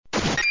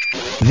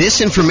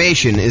This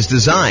information is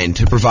designed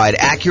to provide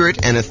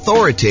accurate and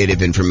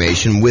authoritative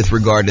information with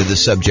regard to the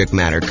subject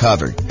matter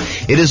covered.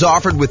 It is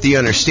offered with the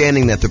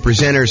understanding that the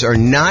presenters are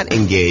not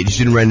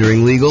engaged in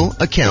rendering legal,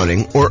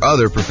 accounting, or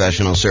other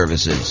professional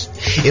services.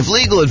 If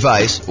legal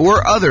advice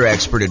or other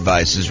expert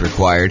advice is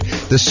required,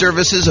 the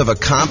services of a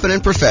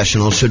competent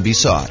professional should be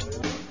sought.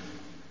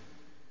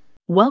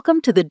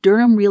 Welcome to the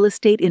Durham Real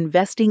Estate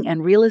Investing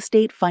and Real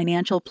Estate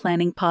Financial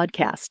Planning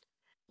Podcast.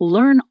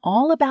 Learn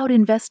all about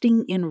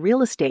investing in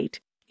real estate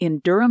in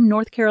Durham,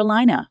 North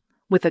Carolina,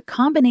 with a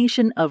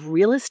combination of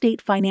real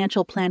estate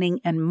financial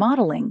planning and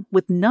modeling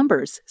with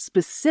numbers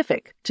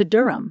specific to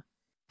Durham,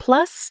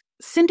 plus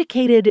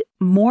syndicated,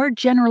 more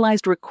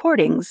generalized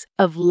recordings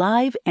of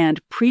live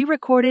and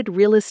pre-recorded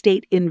real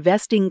estate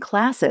investing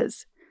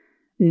classes.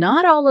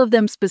 Not all of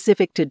them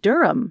specific to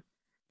Durham.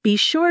 Be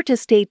sure to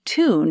stay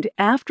tuned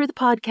after the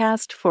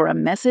podcast for a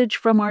message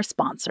from our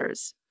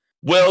sponsors.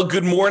 Well,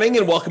 good morning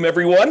and welcome,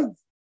 everyone.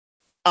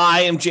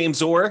 I am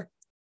James Orr,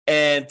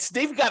 and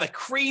today we've got a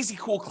crazy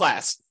cool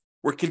class.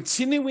 We're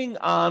continuing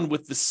on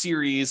with the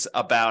series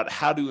about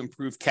how to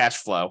improve cash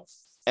flow.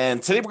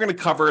 And today we're going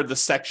to cover the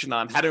section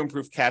on how to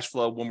improve cash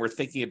flow when we're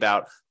thinking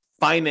about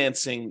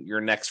financing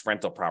your next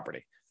rental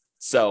property.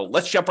 So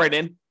let's jump right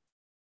in,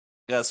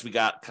 because we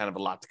got kind of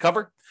a lot to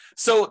cover.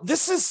 So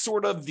this is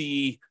sort of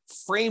the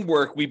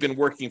framework we've been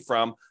working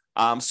from.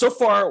 So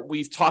far,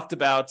 we've talked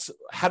about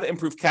how to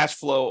improve cash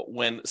flow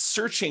when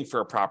searching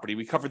for a property.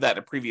 We covered that in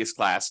a previous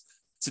class.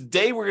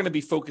 Today, we're going to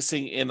be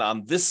focusing in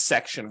on this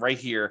section right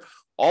here,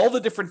 all the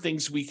different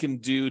things we can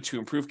do to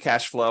improve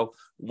cash flow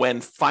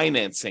when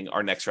financing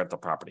our next rental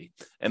property.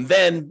 And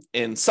then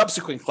in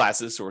subsequent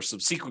classes or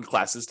subsequent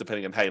classes,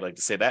 depending on how you like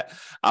to say that,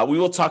 we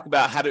will talk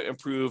about how to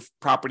improve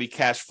property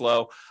cash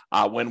flow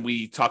when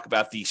we talk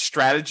about the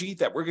strategy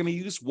that we're going to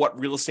use, what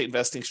real estate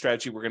investing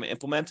strategy we're going to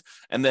implement,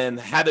 and then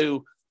how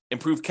to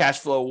improve cash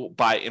flow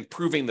by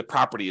improving the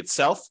property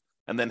itself,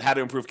 and then how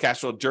to improve cash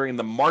flow during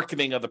the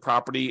marketing of the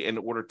property in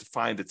order to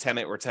find a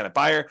tenant or tenant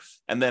buyer,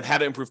 and then how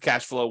to improve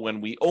cash flow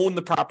when we own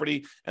the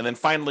property. And then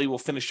finally, we'll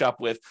finish up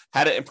with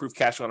how to improve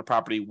cash flow on a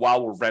property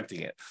while we're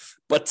renting it.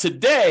 But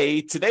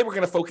today we're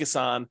going to focus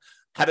on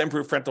how to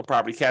improve rental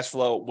property cash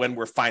flow when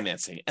we're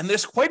financing. And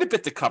there's quite a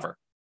bit to cover,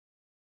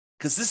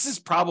 because this is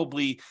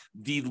probably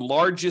the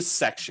largest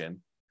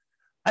section.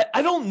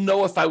 I don't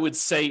know if I would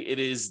say it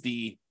is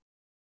the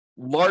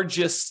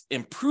largest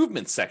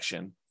improvement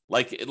section,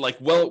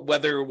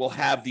 whether it will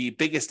have the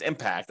biggest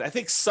impact. I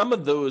think some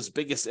of those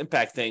biggest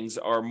impact things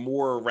are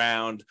more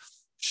around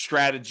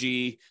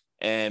strategy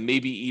and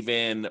maybe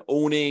even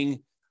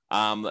owning.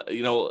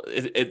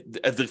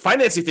 The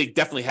financing thing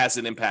definitely has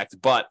an impact,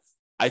 but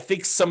I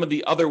think some of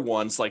the other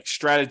ones like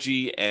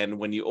strategy and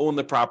when you own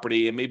the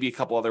property and maybe a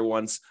couple other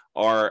ones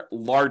are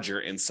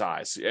larger in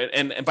size.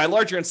 And by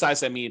larger in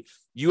size, I mean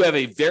you have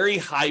a very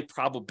high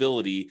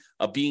probability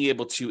of being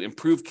able to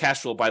improve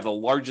cash flow by the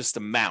largest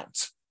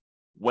amount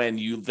when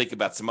you think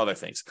about some other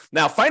things.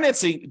 Now,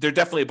 financing, there are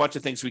definitely a bunch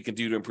of things we can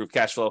do to improve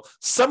cash flow.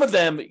 Some of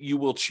them you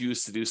will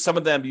choose to do. Some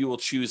of them you will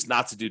choose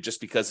not to do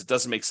just because it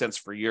doesn't make sense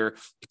for your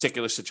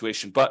particular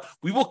situation. But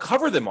we will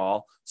cover them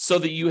all so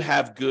that you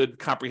have good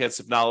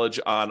comprehensive knowledge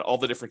on all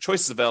the different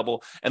choices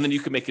available, and then you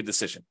can make a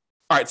decision.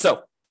 All right,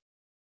 so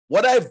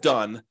what I've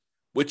done,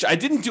 which I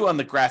didn't do on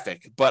the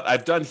graphic, but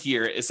I've done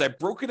here, is I've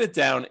broken it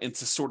down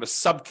into sort of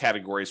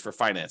subcategories for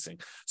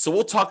financing. So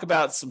we'll talk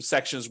about some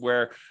sections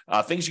where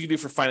things you can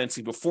do for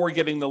financing before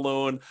getting the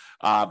loan,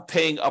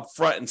 paying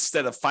upfront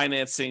instead of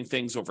financing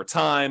things over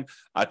time,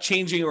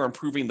 changing or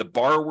improving the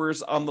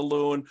borrowers on the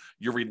loan,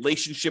 your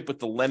relationship with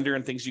the lender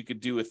and things you could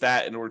do with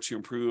that in order to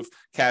improve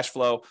cash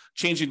flow,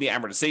 changing the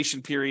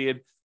amortization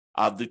period,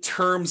 the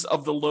terms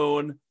of the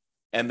loan,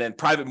 and then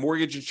private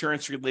mortgage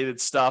insurance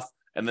related stuff.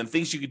 And then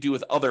things you could do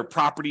with other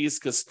properties,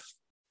 because,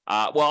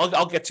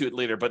 I'll get to it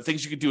later, but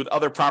things you could do with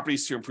other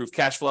properties to improve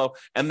cash flow.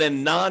 And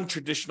then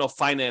non-traditional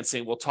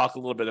financing, we'll talk a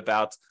little bit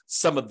about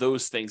some of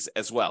those things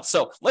as well.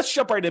 So let's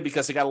jump right in,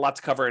 because I got a lot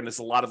to cover and there's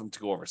a lot of them to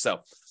go over. So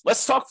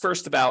let's talk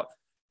first about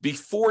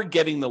before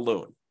getting the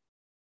loan.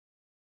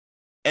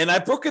 And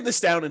I've broken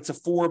this down into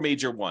four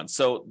major ones.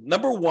 So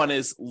number one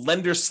is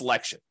lender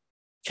selection.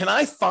 Can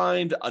I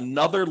find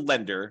another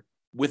lender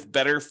with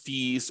better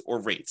fees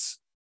or rates?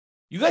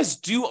 You guys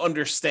do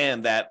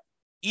understand that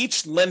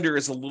each lender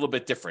is a little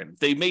bit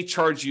different. They may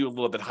charge you a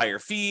little bit higher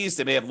fees.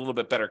 They may have a little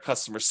bit better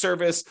customer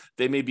service.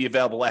 They may be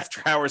available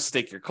after hours to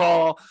take your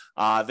call.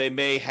 They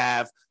may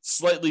have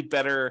slightly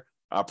better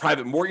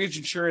private mortgage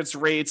insurance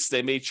rates.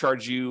 They may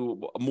charge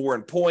you more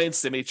in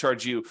points. They may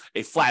charge you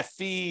a flat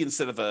fee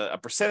instead of a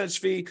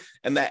percentage fee.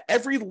 And that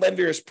every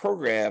lender's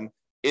program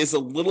is a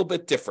little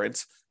bit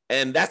different.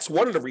 And that's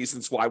one of the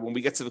reasons why when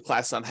we get to the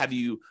class on how do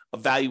you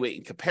evaluate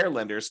and compare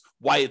lenders,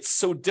 why it's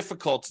so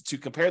difficult to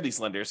compare these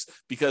lenders,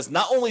 because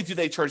not only do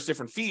they charge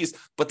different fees,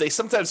 but they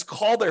sometimes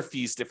call their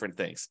fees different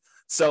things.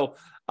 So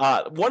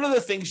one of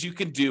the things you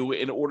can do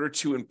in order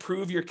to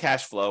improve your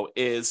cash flow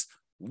is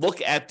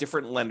look at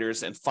different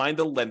lenders and find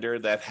a lender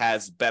that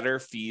has better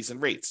fees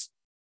and rates.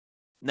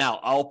 Now,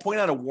 I'll point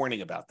out a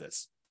warning about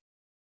this.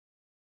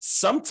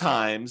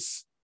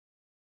 sometimes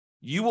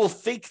you will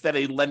think that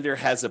a lender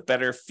has a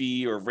better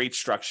fee or rate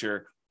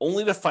structure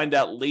only to find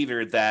out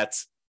later that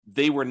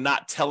they were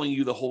not telling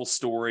you the whole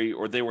story,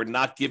 or they were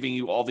not giving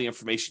you all the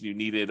information you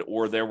needed,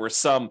 or there were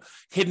some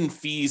hidden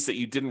fees that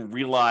you didn't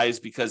realize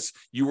because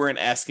you weren't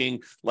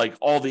asking like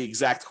all the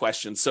exact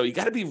questions. So you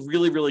got to be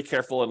really, really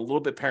careful and a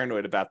little bit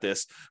paranoid about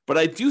this. But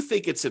I do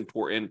think it's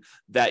important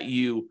that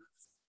you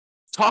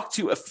talk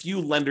to a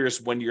few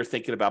lenders when you're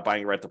thinking about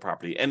buying a rental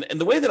property. And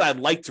the way that I'd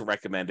like to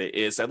recommend it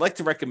is I'd like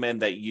to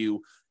recommend that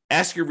you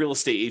ask your real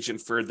estate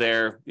agent for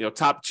their,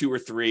 top 2 or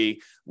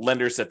 3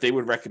 lenders that they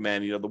would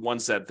recommend, the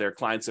ones that their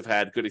clients have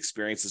had good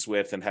experiences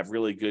with and have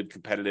really good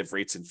competitive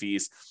rates and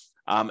fees.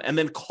 And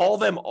then call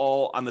them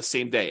all on the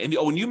same day. And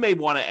you may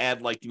want to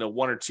add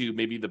 1 or 2,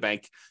 maybe the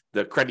bank,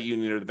 the credit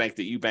union or the bank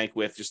that you bank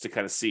with, just to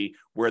kind of see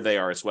where they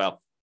are as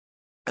well.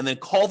 And then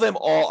call them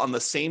all on the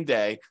same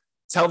day.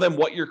 Tell them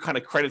what your kind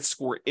of credit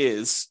score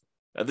is.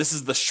 This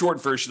is the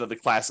short version of the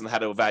class on how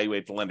to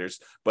evaluate the lenders,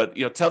 but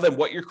tell them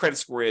what your credit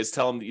score is.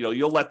 Tell them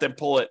you'll let them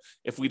pull it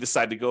if we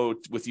decide to go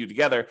with you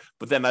together.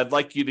 But then I'd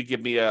like you to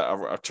give me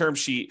a term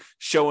sheet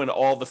showing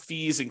all the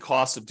fees and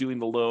costs of doing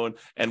the loan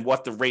and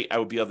what the rate I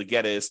would be able to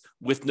get is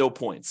with no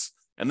points.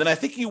 And then I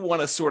think you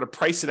want to sort of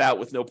price it out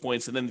with no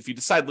points. And then if you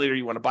decide later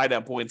you want to buy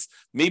down points,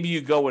 maybe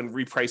you go and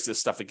reprice this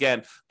stuff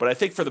again. But I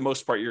think for the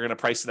most part, you're going to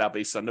price it out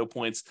based on no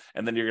points.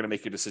 And then you're going to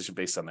make your decision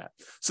based on that.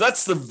 So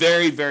that's the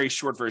very, very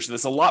short version.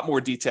 There's a lot more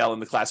detail in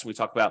the class when we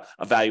talk about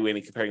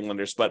evaluating, comparing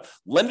lenders. But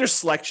lender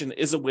selection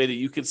is a way that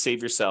you can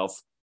save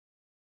yourself,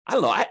 I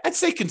don't know, I'd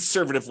say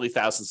conservatively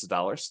thousands of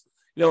dollars.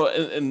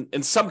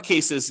 In some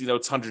cases,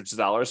 it's hundreds of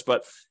dollars,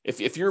 but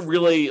if you're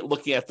really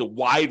looking at the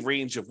wide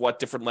range of what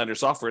different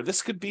lenders offer,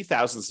 this could be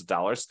thousands of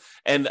dollars,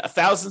 and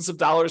thousands of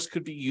dollars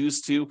could be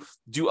used to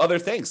do other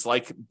things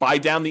like buy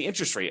down the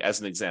interest rate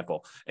as an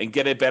example and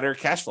get a better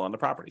cash flow on the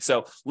property.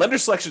 So lender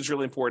selection is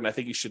really important. I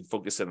think you should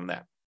focus in on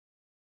that.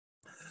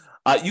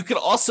 You can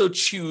also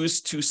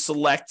choose to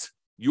select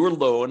your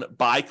loan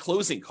by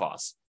closing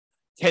costs.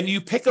 Can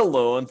you pick a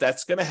loan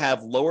that's going to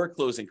have lower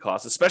closing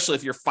costs, especially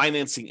if you're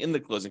financing in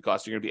the closing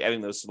costs, you're going to be adding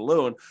those to the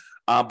loan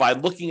by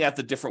looking at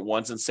the different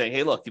ones and saying,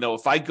 hey, look,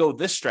 if I go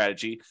this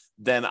strategy,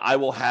 then I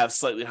will have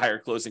slightly higher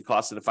closing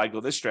costs than if I go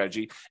this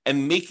strategy,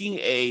 and making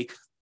a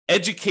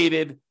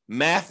educated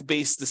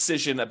math-based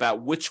decision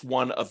about which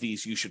one of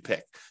these you should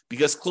pick,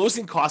 because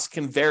closing costs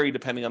can vary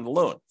depending on the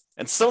loan.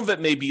 And some of it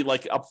may be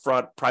like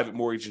upfront private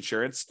mortgage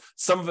insurance.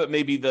 Some of it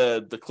may be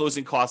the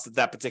closing costs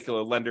that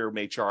particular lender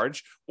may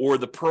charge, or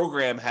the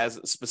program has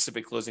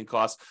specific closing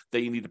costs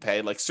that you need to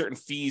pay, like certain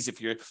fees,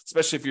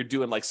 especially if you're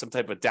doing like some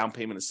type of down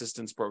payment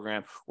assistance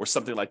program or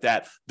something like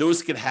that.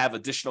 Those can have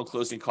additional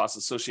closing costs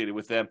associated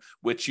with them,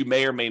 which you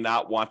may or may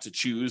not want to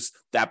choose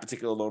that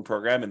particular loan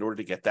program in order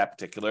to get that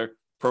particular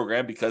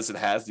program because it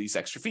has these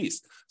extra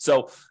fees.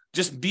 So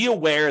just be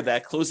aware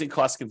that closing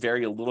costs can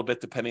vary a little bit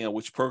depending on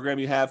which program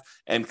you have,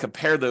 and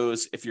compare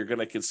those if you're going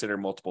to consider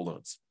multiple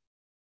loans.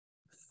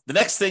 The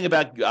next thing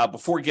about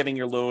before getting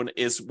your loan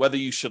is whether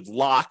you should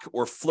lock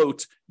or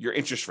float your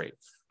interest rate.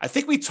 I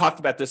think we talked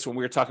about this when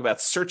we were talking about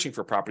searching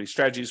for property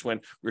strategies when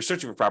we were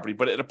searching for property,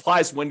 but it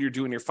applies when you're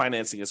doing your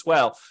financing as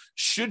well.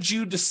 Should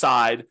you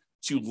decide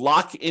to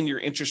lock in your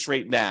interest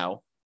rate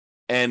now,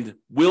 and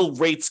will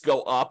rates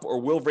go up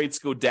or will rates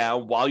go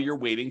down while you're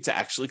waiting to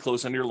actually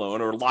close on your loan,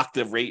 or lock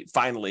the rate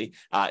finally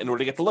in order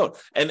to get the loan?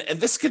 And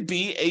this could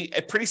be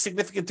a pretty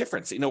significant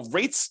difference.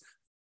 Rates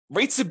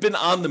have been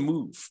on the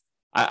move.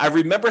 I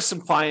remember some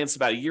clients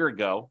about a year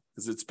ago,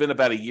 because it's been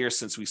about a year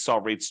since we saw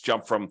rates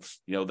jump from,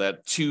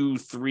 that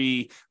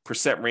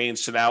 2-3%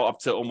 range to now up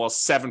to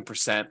almost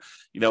 7%.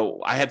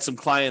 I had some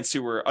clients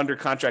who were under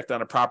contract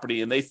on a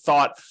property, and they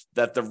thought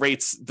that the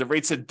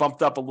rates had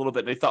bumped up a little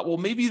bit. They thought, well,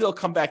 maybe they'll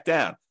come back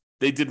down.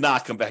 They did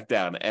not come back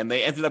down, and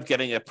they ended up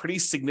getting a pretty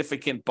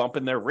significant bump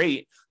in their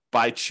rate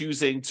by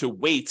choosing to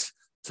wait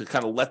to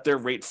kind of let their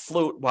rate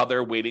float while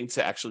they're waiting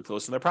to actually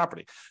close on their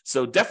property.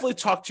 So definitely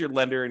talk to your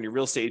lender and your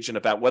real estate agent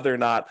about whether or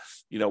not,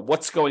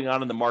 what's going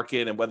on in the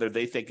market and whether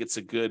they think it's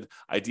a good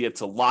idea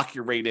to lock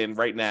your rate in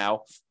right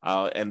now.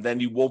 And then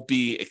you won't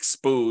be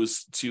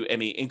exposed to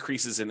any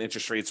increases in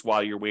interest rates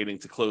while you're waiting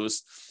to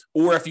close,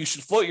 or if you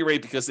should float your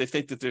rate because they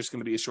think that there's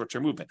going to be a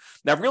short-term movement.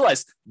 Now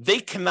realize they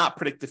cannot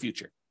predict the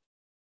future.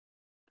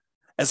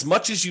 As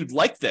much as you'd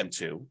like them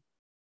to,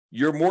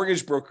 your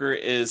mortgage broker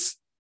is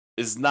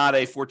not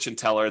a fortune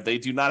teller. They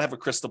do not have a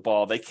crystal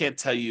ball. They can't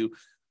tell you,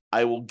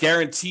 I will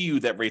guarantee you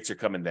that rates are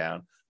coming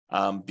down,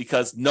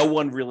 because no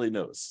one really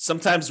knows.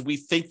 Sometimes we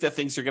think that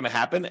things are going to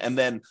happen, and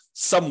then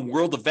some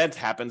world event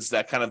happens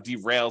that kind of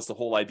derails the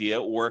whole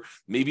idea, or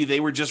maybe they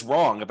were just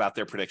wrong about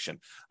their prediction.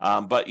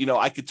 But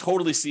I could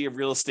totally see a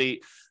real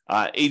estate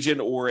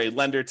agent or a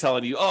lender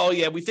telling you, oh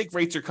yeah, we think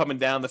rates are coming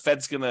down. The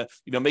Fed's going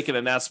to, make an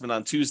announcement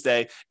on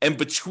Tuesday. And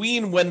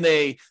between when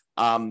they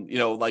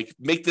like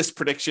make this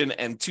prediction,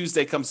 and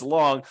Tuesday comes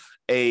along,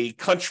 a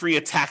country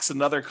attacks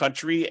another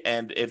country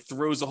and it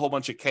throws a whole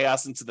bunch of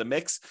chaos into the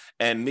mix.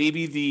 And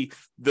maybe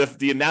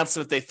the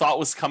announcement they thought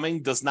was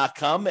coming does not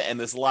come. And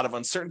there's a lot of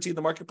uncertainty in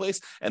the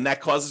marketplace, and that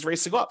causes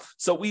rates to go up.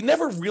 So we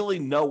never really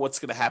know what's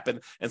going to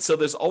happen. And so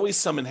there's always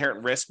some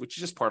inherent risk, which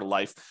is just part of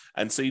life.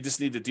 And so you just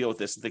need to deal with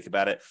this and think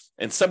about it.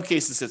 In some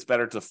cases, it's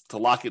better to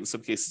lock it. In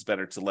some cases, it's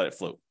better to let it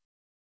float.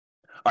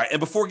 All right. And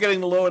before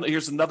getting the loan,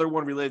 here's another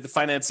one related to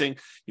financing.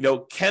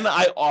 Can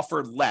I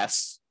offer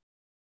less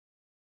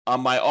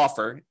on my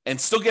offer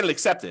and still get it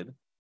accepted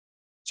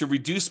to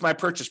reduce my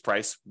purchase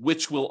price,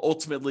 which will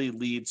ultimately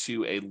lead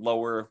to a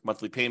lower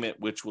monthly payment,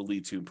 which will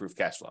lead to improved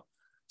cash flow?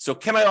 So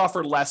can I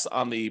offer less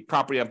on the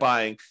property I'm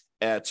buying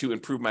to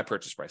improve my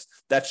purchase price?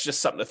 That's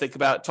just something to think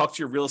about. Talk to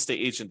your real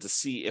estate agent to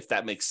see if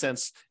that makes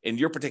sense in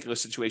your particular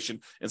situation.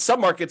 In some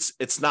markets,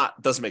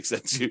 doesn't make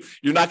sense.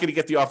 You're not going to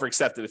get the offer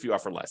accepted if you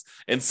offer less.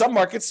 In some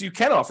markets, you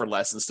can offer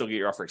less and still get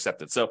your offer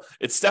accepted. So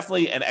it's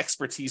definitely an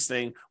expertise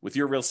thing with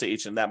your real estate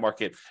agent in that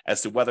market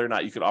as to whether or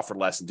not you could offer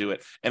less and do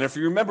it. And if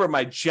you remember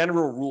my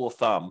general rule of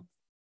thumb,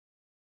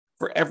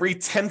 for every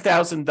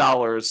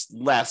 $10,000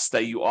 less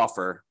that you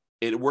offer,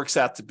 it works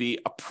out to be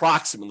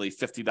approximately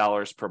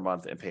 $50 per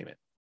month in payment.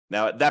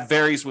 Now, that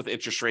varies with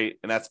interest rate,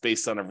 and that's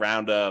based on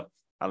around 4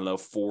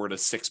 to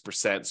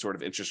 6% sort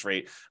of interest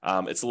rate.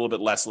 It's a little bit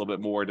less, a little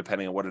bit more,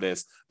 depending on what it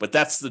is. But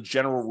that's the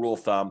general rule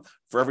of thumb.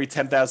 For every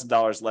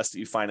 $10,000 less that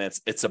you finance,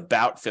 it's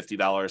about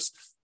 $50.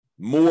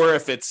 More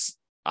if it's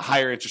a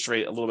higher interest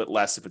rate, a little bit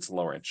less if it's a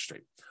lower interest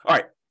rate. All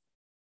right.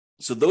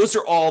 So those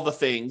are all the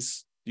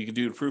things you can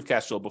do to improve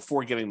cash flow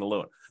before getting the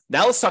loan.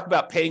 Now let's talk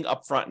about paying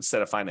upfront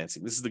instead of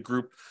financing. This is the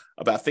group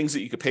about things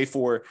that you could pay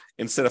for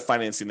instead of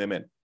financing them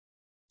in.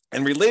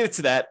 And related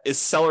to that is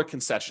seller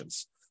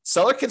concessions.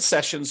 Seller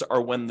concessions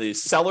are when the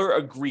seller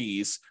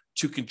agrees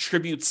to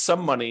contribute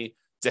some money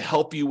to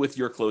help you with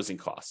your closing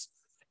costs.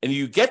 And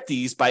you get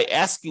these by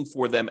asking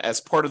for them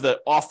as part of the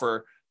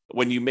offer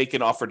when you make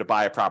an offer to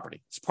buy a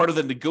property. It's part of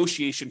the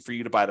negotiation for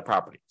you to buy the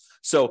property.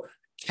 So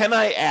can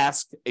I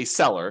ask a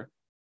seller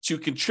to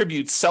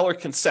contribute seller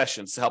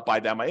concessions to help buy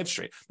down my interest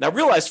rate? Now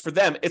realize for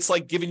them, it's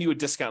like giving you a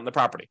discount on the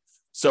property.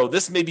 So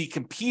this may be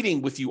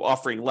competing with you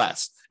offering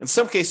less. In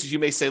some cases, you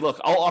may say, look,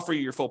 I'll offer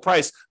you your full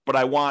price, but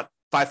I want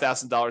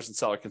 $5,000 in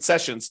seller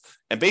concessions.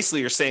 And basically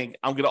you're saying,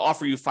 I'm going to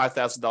offer you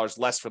 $5,000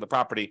 less for the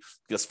property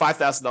because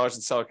 $5,000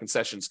 in seller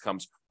concessions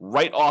comes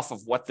right off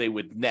of what they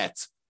would net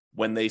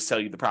when they sell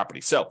you the property.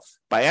 So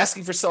by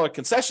asking for seller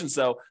concessions,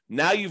 though,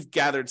 now you've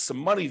gathered some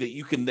money that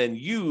you can then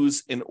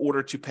use in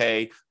order to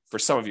pay for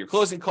some of your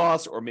closing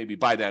costs, or maybe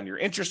buy down your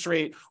interest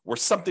rate or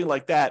something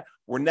like that,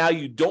 where now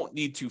you don't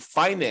need to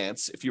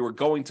finance if you were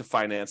going to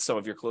finance some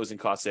of your closing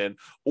costs in,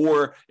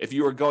 or if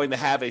you were going to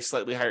have a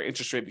slightly higher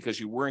interest rate because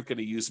you weren't going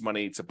to use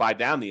money to buy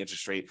down the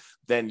interest rate,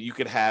 then you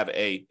could have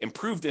a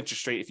improved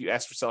interest rate if you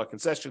ask for seller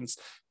concessions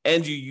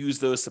and you use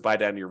those to buy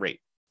down your rate.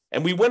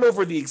 And we went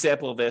over the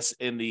example of this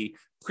in the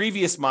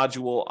previous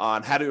module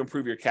on how to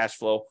improve your cash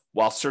flow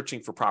while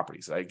searching for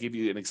properties. I give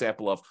you an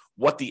example of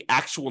what the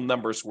actual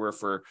numbers were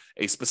for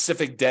a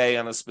specific day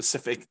on a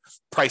specific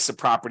price of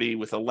property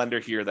with a lender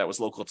here that was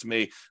local to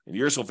me. And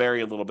yours will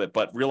vary a little bit,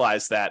 but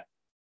realize that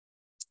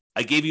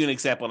I gave you an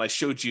example and I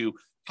showed you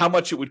how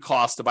much it would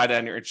cost to buy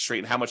down your interest rate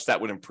and how much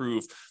that would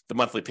improve the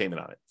monthly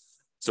payment on it.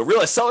 So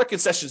realize seller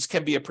concessions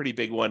can be a pretty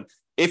big one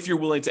if you're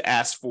willing to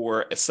ask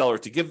for a seller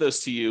to give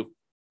those to you,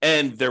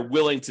 and they're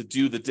willing to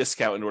do the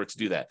discount in order to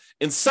do that.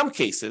 In some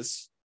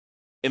cases,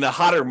 in a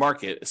hotter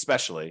market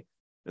especially,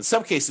 in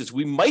some cases,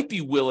 we might be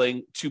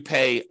willing to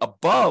pay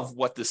above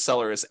what the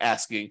seller is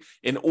asking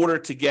in order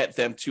to get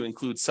them to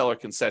include seller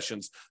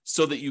concessions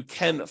so that you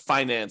can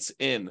finance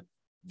in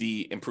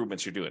the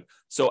improvements you're doing.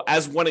 So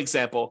as one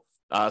example,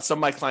 some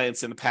of my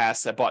clients in the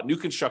past have bought new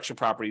construction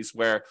properties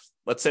where,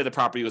 let's say the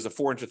property was a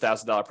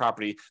 $400,000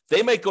 property.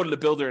 They might go to the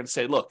builder and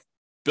say, look,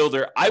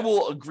 builder, I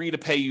will agree to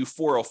pay you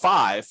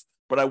 $405,000,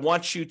 but I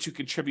want you to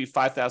contribute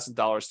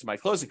 $5,000 to my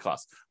closing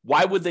costs.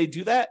 Why would they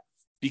do that?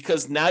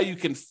 Because now you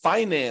can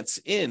finance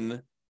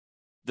in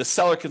the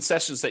seller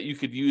concessions that you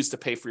could use to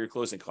pay for your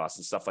closing costs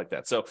and stuff like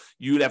that. So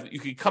you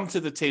could come to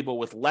the table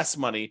with less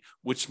money,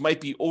 which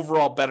might be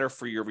overall better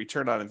for your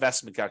return on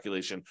investment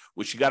calculation,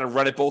 which you got to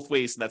run it both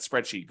ways in that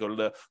spreadsheet. Go to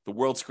the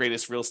world's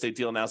greatest real estate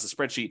deal analysis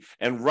spreadsheet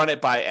and run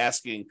it by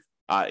asking,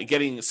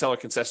 getting seller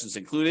concessions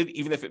included,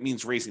 even if it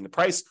means raising the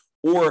price,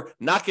 or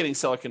not getting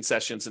seller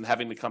concessions and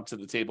having to come to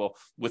the table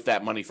with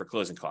that money for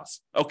closing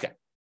costs. Okay.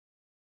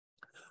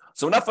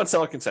 So enough on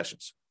seller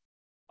concessions.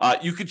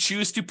 You could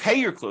choose to pay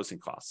your closing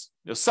costs.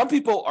 Some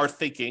people are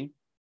thinking,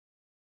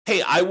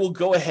 hey, I will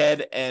go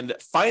ahead and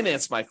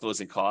finance my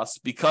closing costs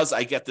because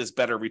I get this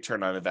better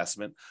return on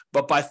investment.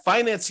 But by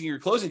financing your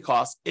closing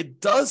costs, it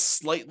does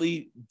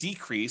slightly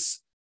decrease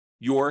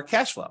your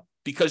cash flow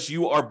because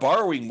you are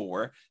borrowing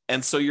more.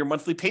 And so your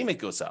monthly payment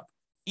goes up.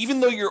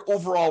 Even though your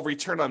overall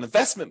return on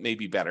investment may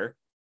be better,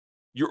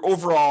 your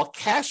overall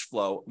cash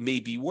flow may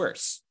be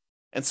worse.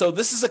 And so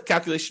this is a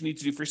calculation you need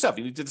to do for yourself.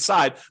 You need to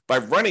decide by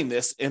running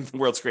this in the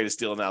world's greatest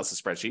deal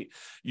analysis spreadsheet.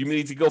 You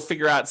need to go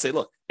figure out and say,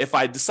 look, if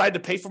I decide to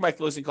pay for my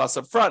closing costs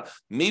up front,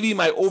 maybe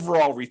my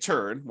overall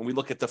return, when we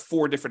look at the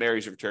 4 different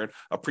areas of return,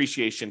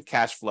 appreciation,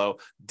 cash flow,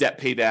 debt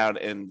pay down,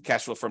 and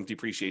cash flow from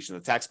depreciation,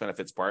 the tax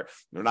benefits part.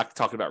 We're not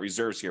talking about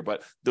reserves here,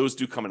 but those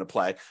do come into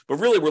play. But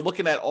really, we're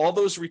looking at all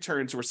those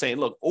returns. We're saying,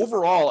 look,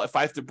 overall, if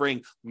I have to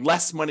bring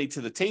less money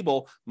to the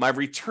table, my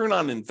return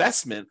on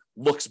investment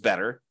looks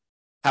better.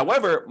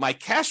 However, my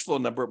cash flow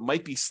number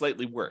might be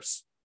slightly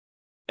worse.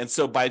 And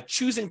so by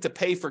choosing to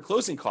pay for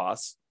closing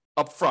costs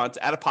up front,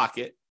 out of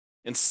pocket,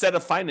 instead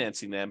of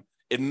financing them,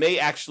 it may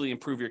actually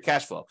improve your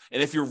cash flow.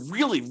 And if you're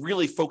really,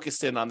 really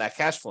focused in on that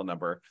cash flow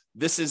number,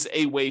 this is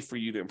a way for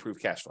you to improve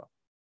cash flow.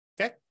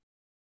 Okay?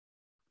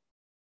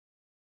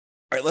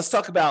 All right, let's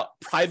talk about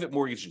private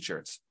mortgage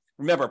insurance.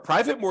 Remember,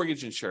 private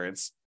mortgage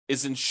insurance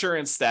is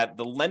insurance that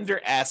the lender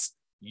asks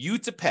you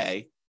to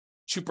pay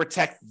to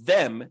protect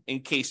them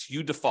in case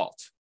you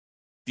default.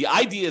 The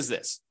idea is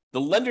this.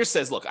 The lender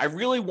says, look, I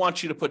really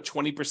want you to put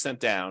 20%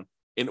 down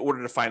in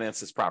order to finance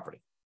this property.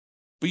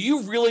 But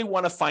you really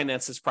want to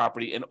finance this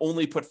property and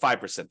only put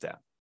 5% down.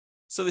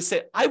 So they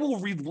say, I will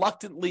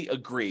reluctantly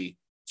agree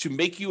to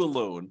make you a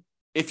loan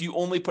if you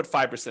only put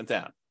 5%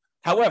 down.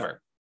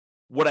 However,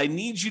 what I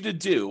need you to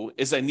do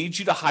is I need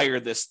you to hire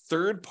this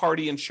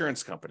third-party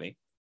insurance company,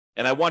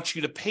 and I want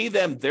you to pay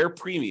them their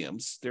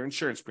premiums, their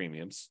insurance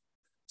premiums,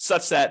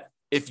 such that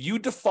if you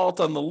default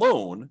on the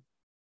loan,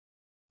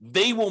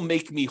 they will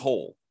make me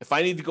whole. If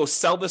I need to go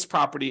sell this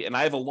property and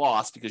I have a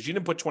loss because you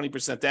didn't put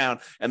 20% down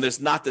and there's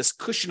not this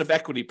cushion of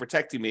equity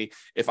protecting me,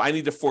 if I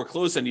need to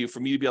foreclose on you for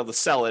me to be able to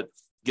sell it,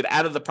 get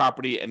out of the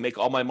property and make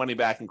all my money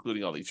back,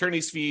 including all the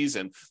attorney's fees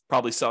and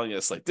probably selling at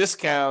a slight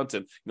discount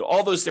and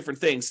all those different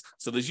things.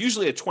 So there's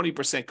usually a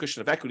 20%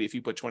 cushion of equity if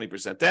you put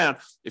 20% down.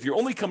 If you're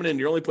only coming in,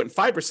 you're only putting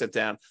 5%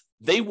 down,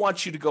 they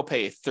want you to go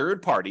pay a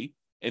third-party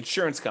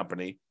insurance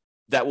company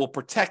that will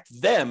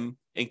protect them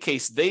in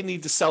case they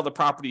need to sell the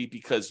property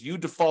because you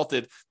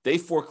defaulted, they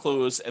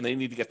foreclose, and they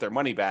need to get their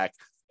money back.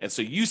 And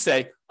so you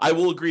say, I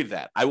will agree to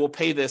that. I will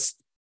pay this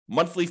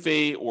monthly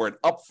fee or an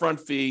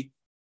upfront fee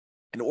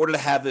in order to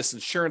have this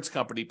insurance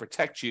company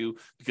protect you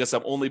because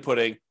I'm only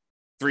putting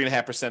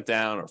 3.5%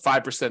 down or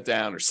 5%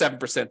 down or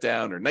 7%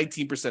 down or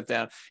 19%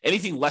 down.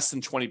 Anything less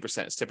than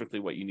 20% is typically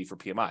what you need for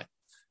PMI,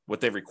 what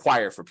they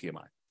require for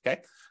PMI,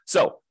 okay?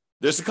 So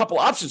there's a couple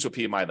options with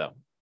PMI, though.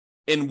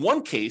 In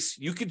one case,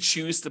 you could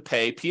choose to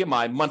pay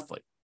PMI monthly.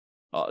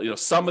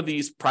 Some of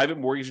these private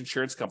mortgage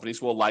insurance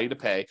companies will allow you to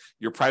pay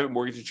your private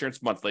mortgage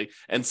insurance monthly,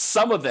 and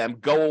some of them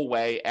go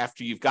away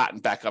after you've gotten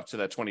back up to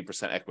that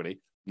 20% equity.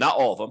 Not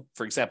all of them.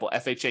 For example,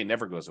 FHA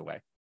never goes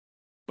away.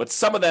 But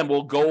some of them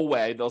will go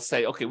away. They'll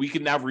say, okay, we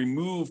can now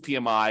remove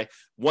PMI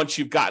once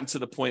you've gotten to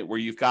the point where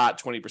you've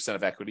got 20%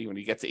 of equity, when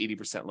you get to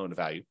 80% loan to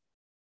value.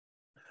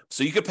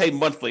 So you could pay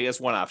monthly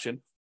as one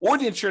option. Or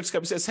the insurance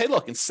company says, hey,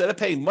 look, instead of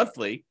paying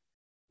monthly,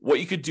 what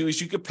you could do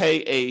is you could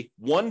pay a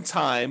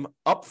one-time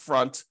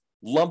upfront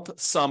lump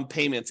sum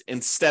payment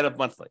instead of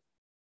monthly.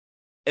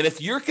 And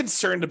if you're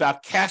concerned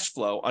about cash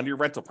flow on your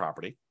rental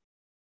property,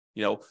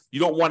 you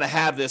don't want to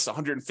have this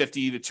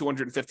 $150 to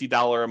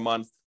 $250 a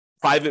month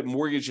private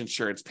mortgage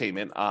insurance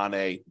payment on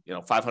a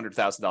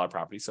 $500,000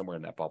 property, somewhere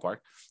in that ballpark.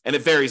 And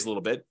it varies a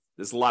little bit.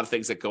 There's a lot of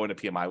things that go into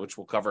PMI, which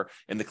we'll cover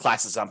in the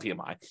classes on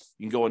PMI.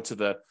 You can go into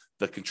the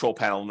control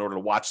panel in order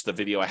to watch the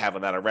video I have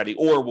on that already,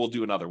 or we'll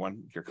do another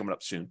one here coming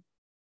up soon.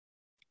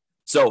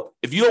 So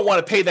if you don't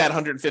want to pay that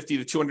 $150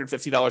 to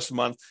 $250 a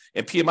month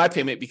in PMI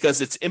payment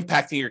because it's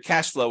impacting your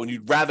cash flow and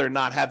you'd rather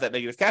not have that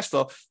negative cash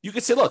flow, you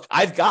could say, look,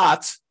 I've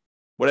got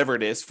whatever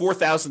it is,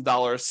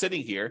 $4,000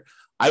 sitting here.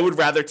 I would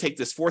rather take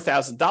this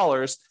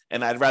 $4,000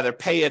 and I'd rather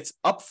pay it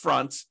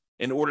upfront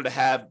in order to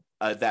have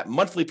that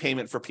monthly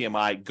payment for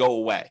PMI go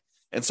away.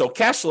 And so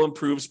cash flow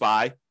improves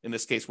by, in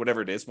this case,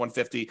 whatever it is,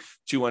 $150,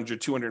 $200,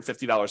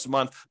 $250 a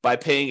month by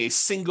paying a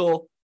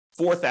single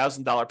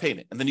 $4,000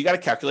 payment. And then you got to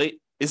calculate,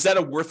 is that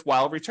a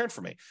worthwhile return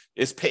for me?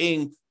 Is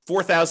paying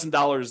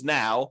 $4,000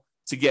 now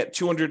to get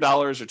 $200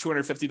 or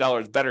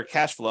 $250 better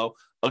cash flow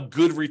a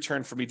good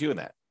return for me doing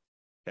that?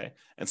 Okay.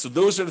 And so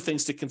those are the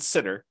things to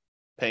consider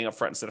paying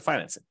upfront instead of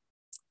financing.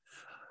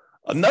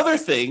 Another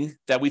thing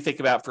that we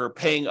think about for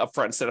paying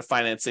upfront instead of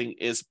financing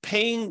is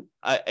paying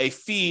a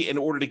fee in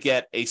order to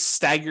get a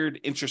staggered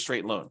interest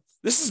rate loan.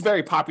 This is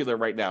very popular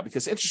right now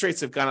because interest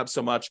rates have gone up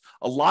so much.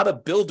 A lot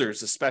of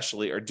builders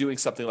especially are doing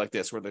something like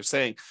this where they're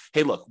saying,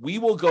 hey, look, we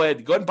will go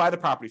ahead and buy the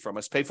property from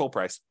us, pay full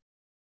price,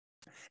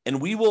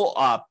 and we will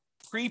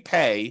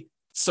prepay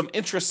some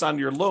interest on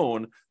your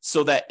loan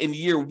so that in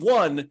year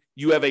one,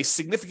 you have a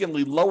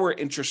significantly lower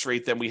interest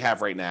rate than we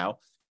have right now.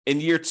 In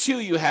year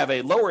two, you have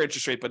a lower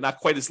interest rate, but not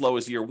quite as low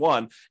as year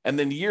one. And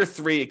then year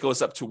three, it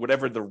goes up to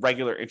whatever the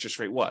regular interest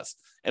rate was.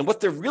 And what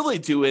they're really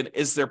doing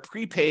is they're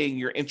prepaying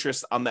your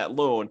interest on that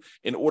loan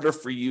in order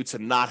for you to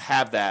not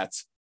have that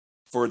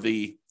for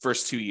the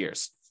first 2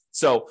 years.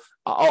 So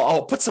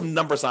I'll put some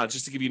numbers on it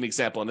just to give you an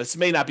example. And this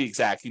may not be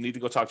exact. You need to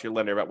go talk to your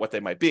lender about what they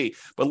might be.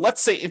 But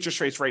let's say interest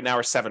rates right now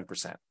are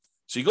 7%.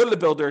 So you go to the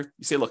builder,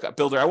 you say, look,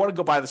 builder, I want to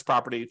go buy this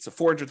property. It's a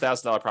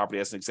 $400,000 property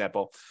as an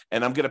example,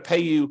 and I'm going to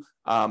pay you,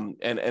 and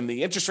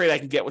the interest rate I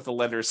can get with the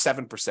lender is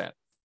 7%.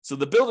 So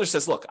the builder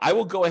says, look, I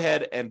will go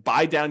ahead and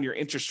buy down your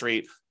interest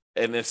rate,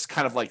 and it's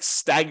kind of like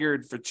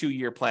staggered for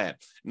 2-year plan.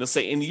 And they'll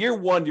say in year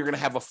 1, you're going to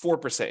have a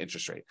 4%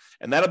 interest rate,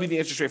 and that'll be the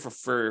interest rate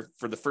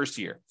for the first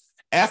year.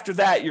 After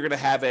that, you're going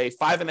to have a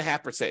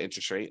 5.5%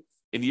 interest rate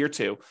in year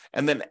 2.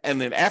 And then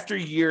after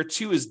year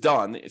 2 is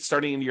done,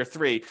 starting in year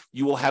 3,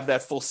 you will have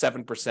that full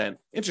 7%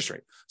 interest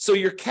rate. So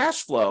your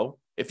cash flow,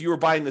 if you were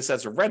buying this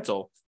as a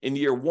rental in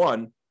year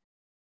 1,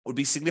 would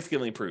be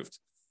significantly improved.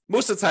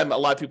 Most of the time, a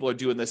lot of people are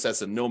doing this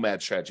as a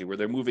nomad strategy where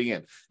they're moving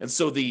in. And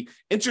so the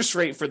interest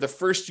rate for the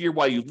first year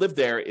while you live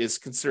there is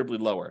considerably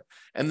lower.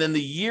 And then the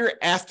year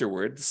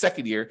afterward, the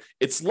second year,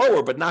 it's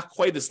lower, but not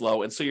quite as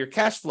low. And so your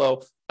cash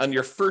flow on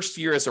your first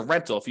year as a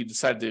rental, if you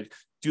decide to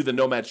do the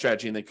nomad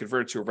strategy and then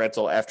convert it to a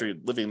rental after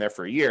living there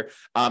for a year,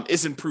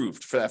 is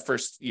improved for that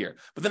first year.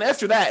 But then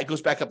after that, it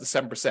goes back up to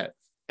 7%.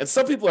 And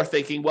some people are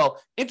thinking,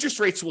 well, interest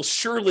rates will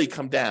surely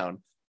come down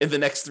in the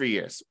next 3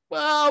 years.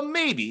 Well,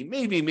 maybe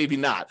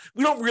not.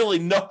 We don't really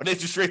know what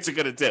interest rates are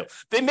going to do.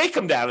 They may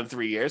come down in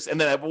 3 years, and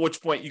then at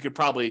which point you could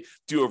probably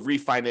do a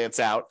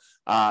refinance out,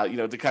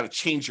 to kind of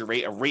change your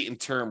rate, a rate and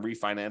term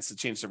refinance to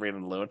change the rate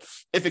on the loan,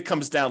 if it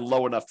comes down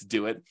low enough to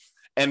do it.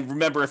 And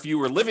remember, if you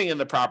were living in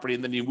the property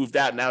and then you moved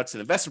out and now it's an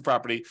investment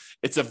property,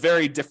 it's a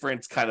very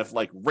different kind of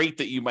like rate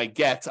that you might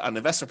get on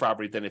investment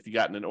property than if you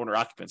got in an owner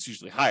occupant. It's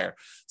usually higher.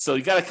 So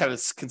you got to kind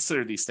of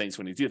consider these things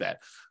when you do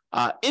that.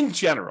 In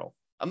general,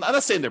 I'm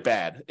not saying they're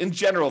bad. In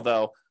general,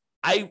 though,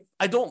 I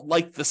don't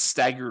like the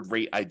staggered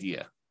rate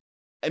idea.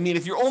 I mean,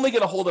 if you're only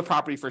going to hold a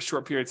property for a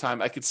short period of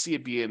time, I could see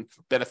it being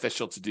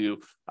beneficial to do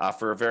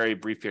for a very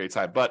brief period of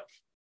time. But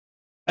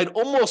I'd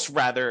almost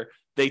rather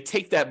they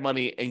take that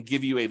money and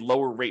give you a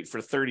lower rate for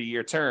a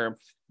 30-year term.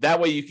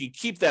 That way you can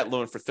keep that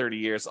loan for 30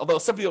 years. Although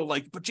some people are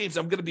like, but James,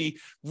 I'm going to be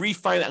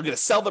refinance. I'm going to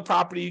sell the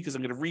property because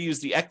I'm going to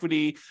reuse the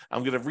equity.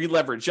 I'm going to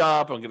re-leverage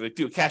up. I'm going to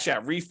do a cash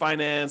out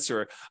refinance,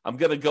 or I'm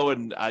going to go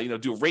and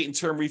do a rate and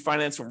term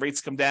refinance when rates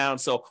come down.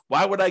 So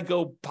why would I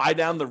go buy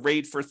down the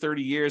rate for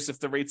 30 years if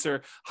the rates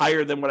are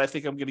higher than what I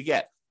think I'm going to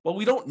get? Well,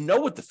 we don't know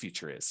what the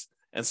future is.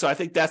 And so I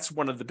think that's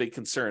one of the big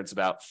concerns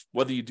about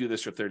whether you do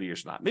this for 30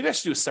 years or not. Maybe I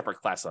should do a separate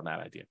class on that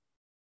idea.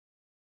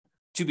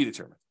 To be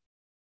determined.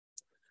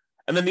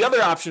 And then the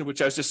other option,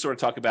 which I was just sort of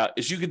talking about,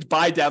 is you could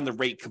buy down the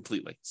rate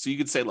completely. So you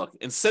could say, look,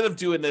 instead of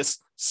doing this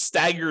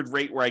staggered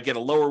rate where I get a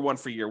lower one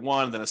for year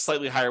 1, then a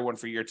slightly higher one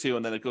for year 2,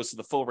 and then it goes to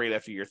the full rate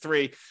after year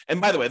 3. And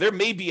by the way, there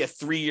may be a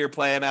 3-year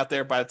plan out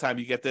there by the time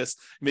you get this.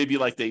 Maybe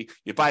like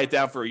you buy it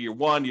down for year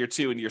 1, year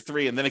 2, and year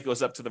 3, and then it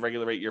goes up to the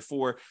regular rate year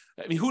 4.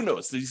 I mean, who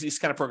knows? These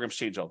kind of programs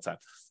change all the time.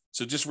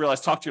 So just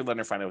realize, talk to your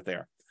lender, find out what they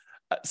are.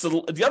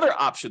 So the other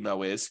option,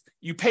 though, is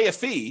you pay a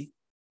fee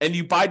and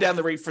you buy down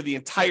the rate for the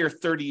entire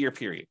 30-year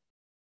period.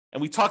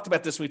 And we talked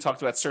about this when we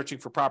talked about searching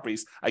for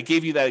properties. I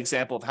gave you that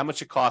example of how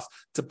much it costs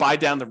to buy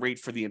down the rate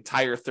for the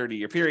entire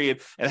 30-year period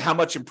and how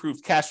much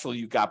improved cash flow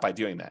you got by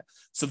doing that.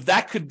 So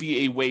that could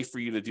be a way for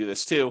you to do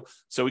this too.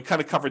 So we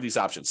kind of covered these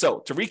options.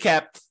 So to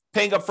recap,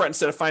 paying up front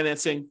instead of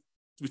financing.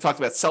 We talked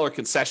about seller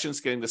concessions,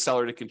 getting the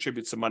seller to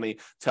contribute some money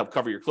to help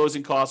cover your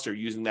closing costs or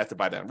using that to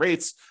buy down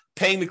rates.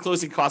 Paying the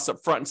closing costs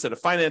up front instead of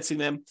financing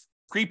them.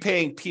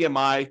 Prepaying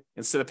PMI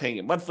instead of paying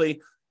it monthly.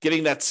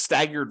 Getting that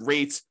staggered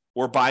rate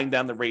or buying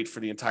down the rate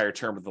for the entire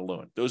term of the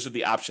loan. Those are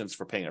the options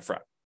for paying up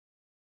front.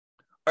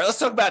 All right, let's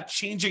talk about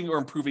changing or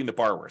improving the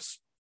borrowers.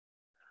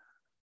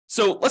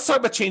 So let's talk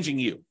about changing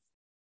you.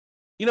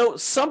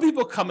 Some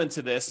people come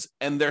into this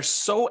and they're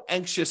so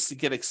anxious to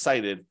get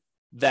excited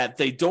that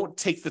they don't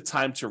take the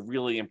time to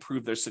really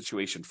improve their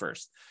situation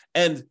first.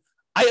 And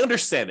I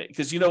understand it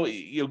because,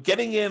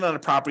 getting in on a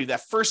property,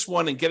 that first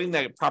one, and getting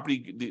that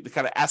property, the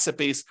kind of asset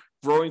base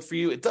growing for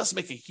you, it does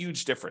make a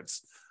huge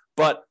difference.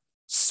 But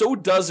so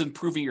does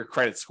improving your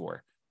credit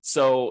score.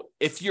 So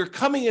if you're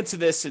coming into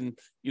this and,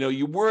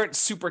 you weren't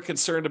super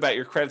concerned about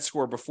your credit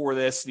score before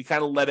this, and you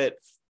kind of let it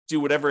do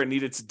whatever it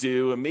needed to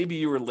do, and maybe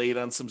you were late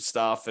on some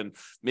stuff, and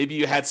maybe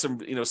you had some,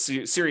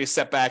 serious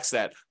setbacks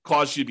that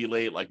caused you to be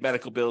late, like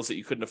medical bills that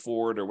you couldn't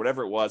afford or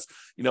whatever it was,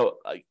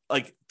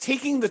 like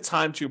taking the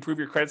time to improve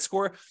your credit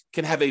score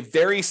can have a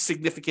very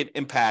significant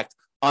impact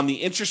on the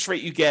interest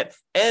rate you get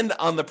and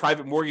on the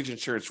private mortgage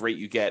insurance rate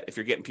you get if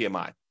you're getting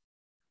PMI.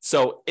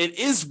 So it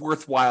is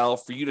worthwhile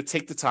for you to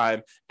take the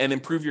time and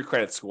improve your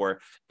credit score.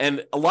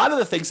 And a lot of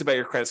the things about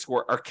your credit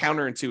score are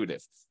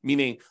counterintuitive,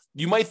 meaning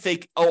you might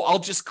think, oh, I'll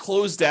just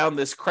close down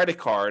this credit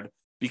card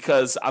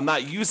because I'm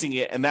not using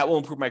it and that will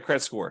improve my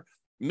credit score.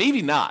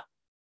 Maybe not.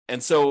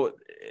 And so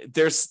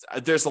there's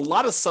a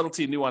lot of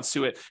subtlety and nuance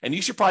to it. And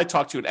you should probably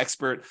talk to an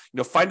expert,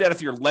 find out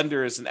if your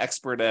lender is an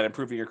expert at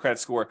improving your credit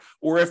score,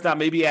 or if not,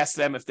 maybe ask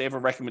them if they have a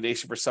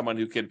recommendation for someone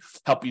who can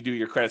help you do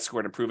your credit score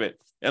and improve it.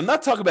 And I'm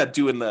not talking about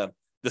doing the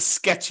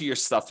sketchier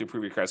stuff to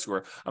improve your credit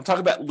score. I'm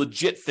talking about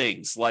legit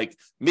things like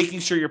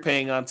making sure you're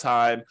paying on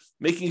time,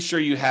 making sure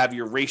you have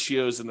your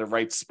ratios in the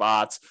right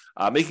spots,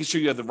 making sure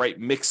you have the right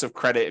mix of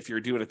credit if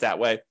you're doing it that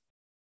way.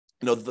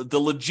 the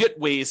legit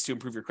ways to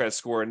improve your credit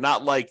score,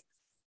 not like,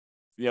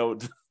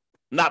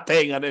 not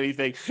paying on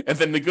anything and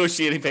then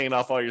negotiating paying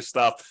off all your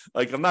stuff.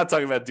 Like, I'm not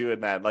talking about doing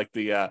that, like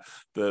the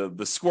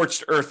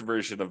scorched earth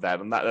version of that.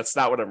 That's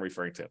not what I'm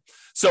referring to.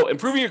 So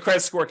improving your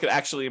credit score could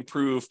actually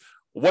improve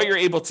what you're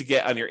able to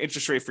get on your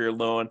interest rate for your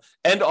loan,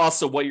 and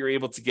also what you're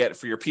able to get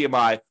for your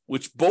PMI,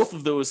 which both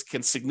of those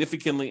can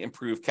significantly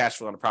improve cash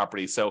flow on a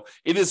property. So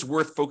it is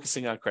worth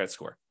focusing on credit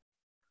score.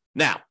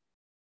 Now,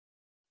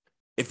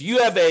 if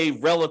you have a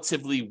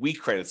relatively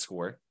weak credit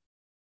score,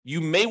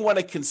 you may want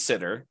to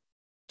consider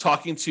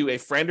talking to a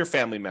friend or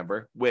family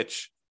member,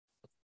 which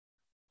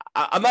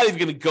I'm not even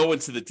going to go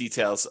into the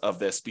details of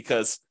this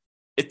because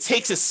it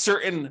takes a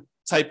certain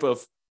type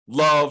of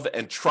love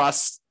and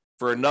trust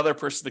for another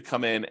person to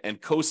come in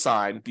and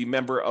co-sign, be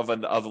member of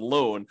a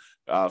loan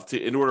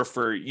in order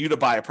for you to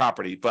buy a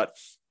property. But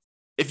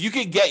if you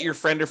can get your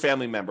friend or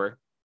family member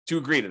to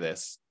agree to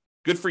this,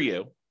 good for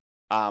you.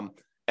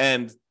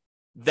 And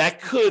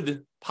that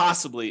could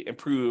possibly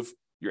improve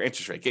your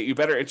interest rate, get you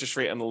better interest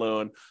rate on the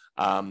loan.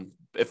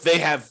 If they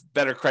have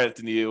better credit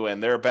than you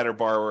and they're a better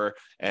borrower,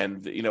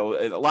 and in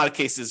a lot of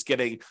cases,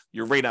 getting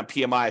your rate on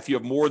PMI, if you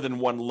have more than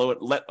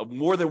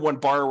one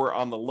borrower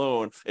on the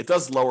loan, it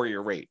does lower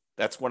your rate.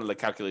 That's one of the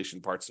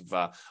calculation parts of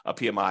a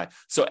PMI.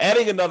 So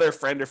adding another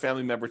friend or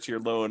family member to your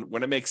loan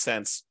when it makes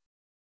sense,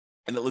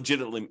 and it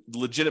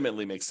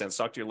legitimately makes sense,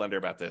 talk to your lender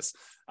about this.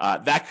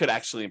 That could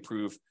actually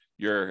improve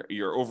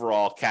your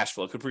overall cash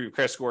flow. It could improve your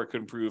credit score. It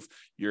could improve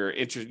your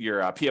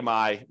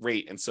PMI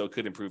rate, and so it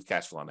could improve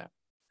cash flow on that.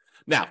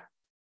 Now,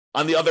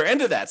 on the other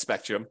end of that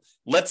spectrum,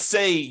 let's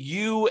say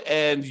you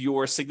and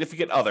your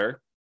significant other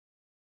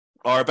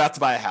are about to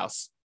buy a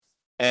house,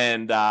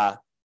 and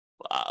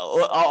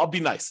I'll be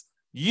nice.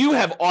 You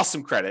have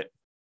awesome credit.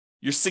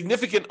 Your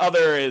significant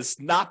other has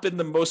not been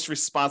the most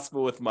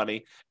responsible with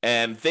money,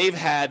 and they've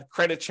had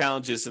credit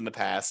challenges in the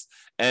past,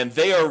 and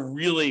they are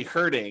really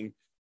hurting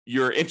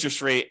your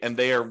interest rate, and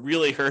they are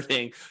really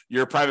hurting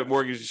your private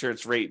mortgage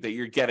insurance rate that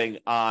you're getting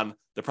on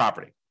the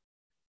property.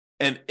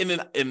 And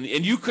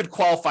you could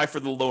qualify for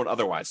the loan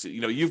otherwise.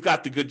 You've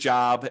got the good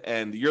job,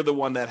 and you're the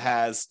one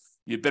that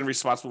you've been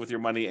responsible with your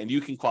money, and you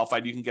can qualify.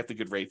 You can get the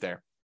good rate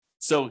there.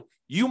 So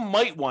you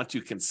might want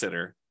to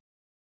consider,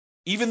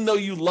 even though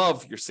you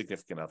love your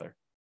significant other,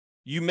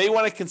 you may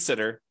want to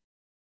consider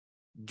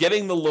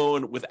getting the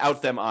loan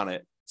without them on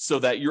it, so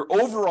that your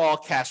overall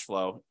cash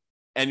flow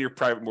and your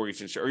private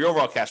mortgage insurance, or your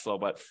overall cash flow,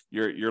 but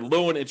your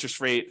loan interest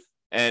rate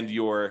and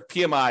your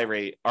PMI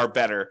rate are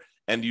better,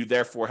 and you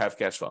therefore have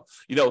cash flow.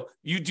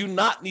 You do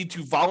not need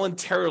to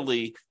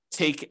voluntarily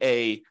take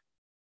a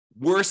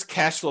worse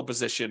cash flow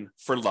position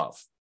for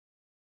love.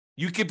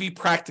 You could be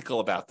practical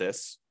about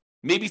this.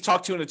 Maybe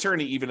talk to an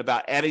attorney even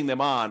about adding them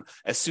on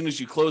as soon as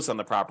you close on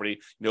the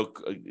property,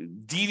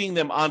 deeding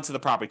them onto the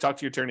property. Talk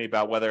to your attorney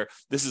about whether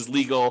this is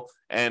legal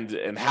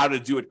and how to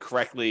do it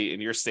correctly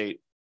in your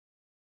state.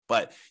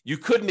 But you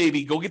could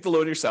maybe go get the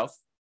loan yourself,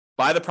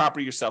 buy the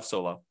property yourself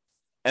solo,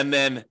 and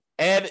then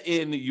add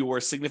in your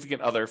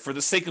significant other for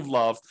the sake of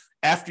love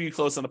after you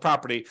close on the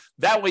property.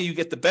 That way you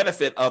get the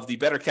benefit of the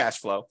better cash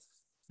flow,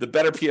 the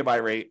better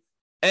PMI rate,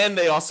 and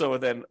they also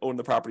then own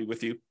the property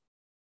with you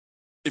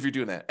if you're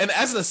doing that. And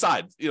as an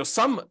aside,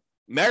 some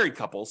married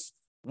couples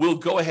will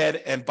go ahead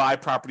and buy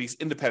properties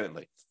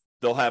independently.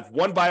 They'll have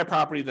one buy a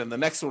property, then the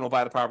next one will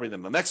buy the property,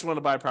 then the next one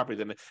will buy a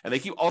property, and they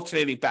keep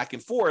alternating back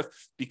and forth,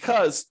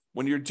 because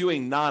when you're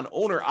doing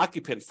non-owner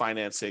occupant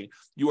financing,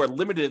 you are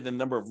limited in the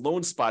number of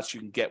loan spots you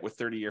can get with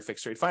 30-year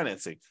fixed rate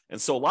financing. And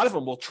so a lot of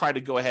them will try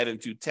to go ahead and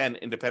do 10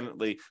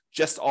 independently,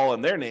 just all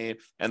in their name,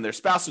 and their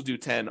spouse will do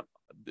 10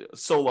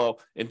 solo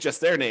in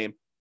just their name.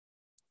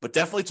 But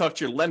definitely talk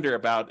to your lender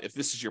about if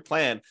this is your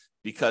plan,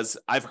 because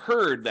I've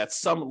heard that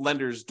some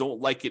lenders don't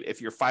like it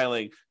if you're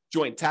filing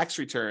joint tax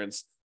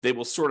returns. They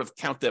will sort of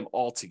count them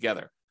all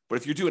together. But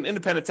if you're doing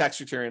independent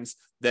tax returns,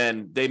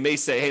 then they may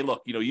say, hey,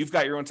 look, you've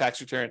got your own tax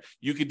return.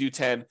 You could do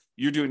 10.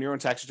 You're doing your own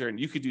tax return.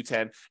 You could do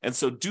 10. And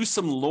so do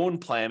some loan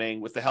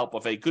planning with the help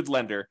of a good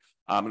lender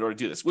in order to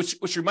do this,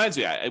 which reminds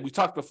me, we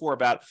talked before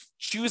about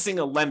choosing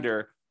a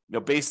lender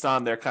based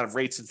on their kind of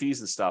rates and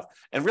fees and stuff,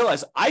 and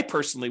realize I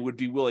personally would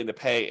be willing to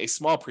pay a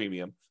small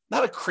premium,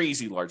 not a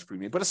crazy large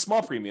premium, but a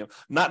small premium,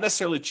 not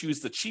necessarily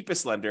choose the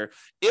cheapest lender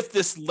if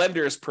this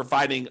lender is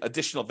providing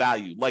additional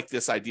value, like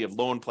this idea of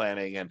loan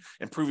planning and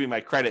improving my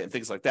credit and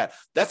things like that.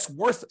 That's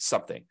worth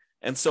something.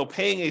 And so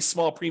paying a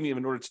small premium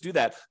in order to do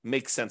that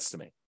makes sense to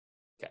me.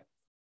 Okay.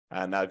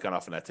 Now I've gone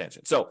off on that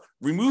tangent. So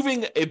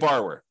removing a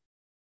borrower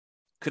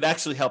could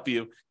actually help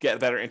you get a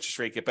better interest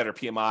rate, get better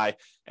PMI.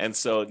 And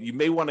so you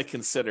may want to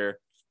consider,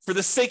 for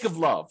the sake of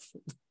love,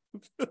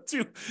 for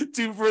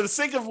the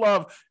sake of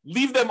love,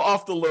 leave them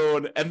off the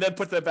loan and then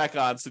put them back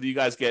on, so that you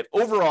guys get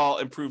overall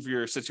improve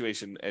your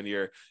situation and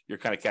your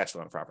kind of cash flow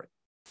on the property.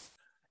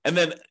 And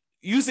then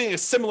using a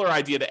similar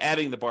idea to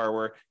adding the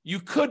borrower, you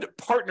could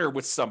partner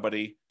with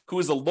somebody who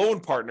is a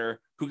loan partner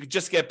who could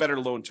just get better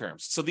loan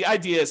terms. So the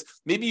idea is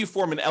maybe you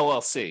form an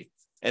LLC,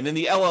 And in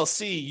the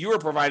LLC, you are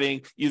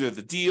providing either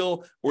the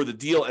deal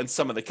and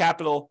some of the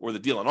capital or the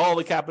deal and all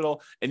the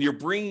capital. And you're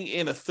bringing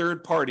in a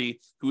third party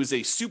who is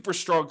a super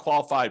strong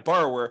qualified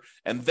borrower.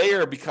 And they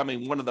are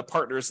becoming one of the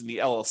partners in the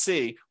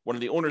LLC, one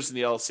of the owners in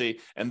the LLC.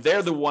 And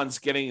they're the ones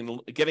getting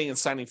and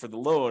signing for the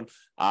loan.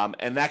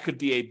 And that could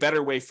be a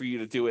better way for you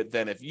to do it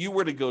than if you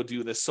were to go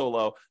do this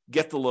solo,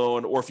 get the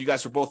loan, or if you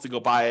guys were both to go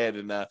buy it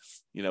and,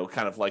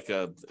 kind of like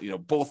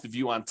both of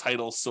you on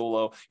title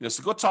solo,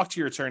 so go talk to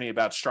your attorney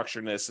about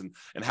structuring this and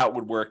how it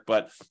would work,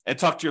 and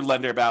talk to your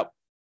lender about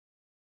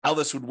how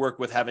this would work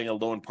with having a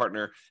loan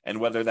partner and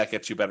whether that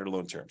gets you better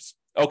loan terms.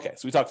 Okay,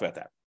 so we talked about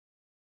that.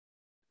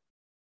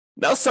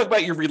 Now let's talk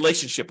about your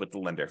relationship with the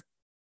lender.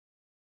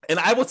 And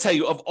I will tell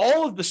you, of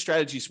all of the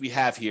strategies we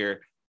have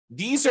here,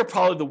 these are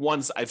probably the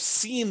ones I've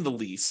seen the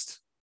least,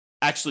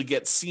 actually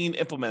get seen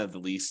implemented the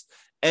least,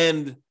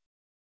 and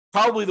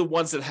probably the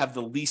ones that have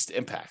the least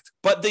impact.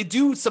 But they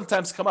do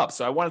sometimes come up,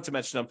 so I wanted to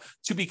mention them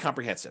to be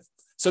comprehensive.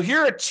 So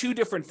here are two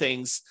different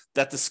things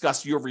that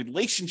discuss your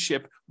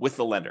relationship with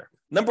the lender.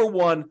 Number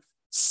one,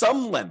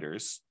 some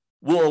lenders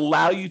will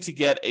allow you to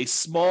get a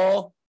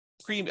small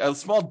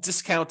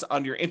discount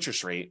on your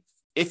interest rate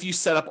if you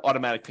set up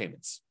automatic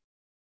payments.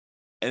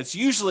 And it's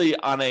usually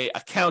on an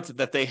account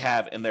that they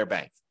have in their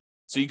bank.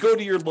 So you go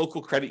to your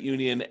local credit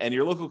union, and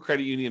your local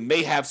credit union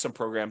may have some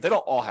program. They don't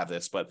all have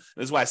this, but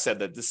this is why I said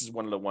that this is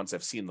one of the ones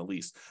I've seen the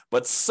least.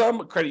 But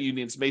some credit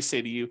unions may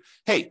say to you,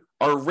 hey,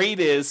 our rate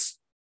is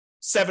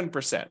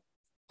 7%.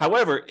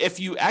 However, if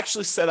you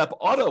actually set up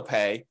auto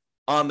pay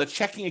on the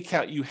checking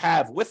account you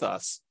have with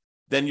us,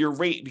 then your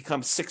rate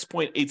becomes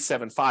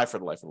 6.875 for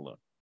the life of the loan.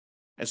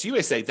 And so you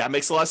may say, that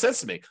makes a lot of sense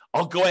to me.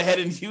 I'll go ahead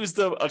and use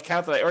the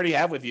account that I already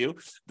have with you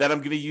that I'm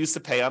going to use to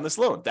pay on this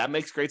loan. That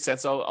makes great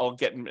sense. I'll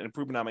get an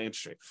improvement on my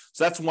interest rate.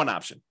 So that's one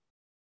option.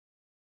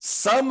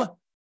 Some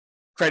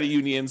credit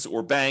unions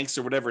or banks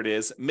or whatever it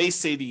is may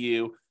say to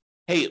you,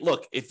 hey,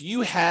 look, if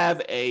you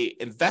have a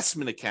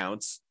investment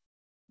account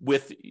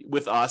with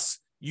us,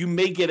 you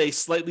may get a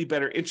slightly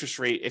better interest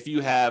rate if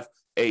you have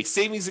a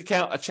savings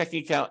account, a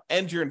checking account,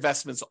 and your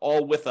investments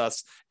all with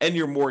us and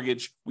your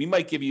mortgage. We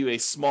might give you a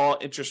small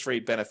interest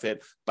rate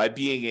benefit by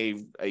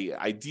being a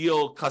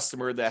ideal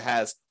customer that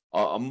has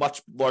a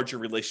much larger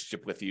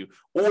relationship with you.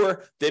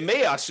 Or they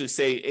may actually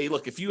say, hey,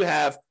 look, if you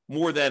have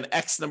more than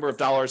X number of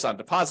dollars on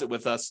deposit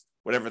with us,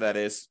 whatever that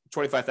is,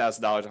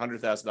 $25,000,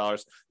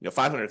 $100,000,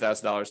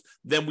 $500,000,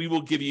 then we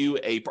will give you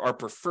our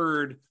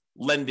preferred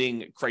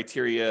lending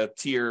criteria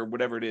tier,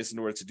 whatever it is, in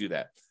order to do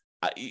that.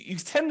 You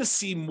tend to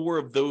see more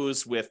of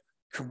those with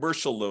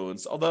commercial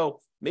loans, although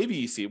maybe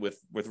you see it with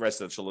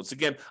residential loans.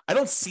 Again, I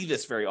don't see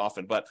this very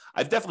often, but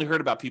I've definitely heard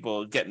about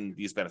people getting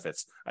these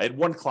benefits. I had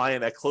one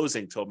client at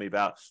closing told me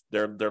about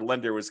their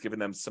lender was giving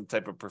them some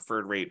type of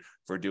preferred rate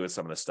for doing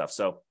some of this stuff.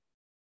 So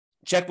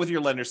check with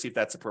your lender, see if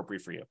that's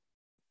appropriate for you.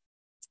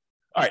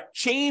 All right,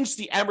 change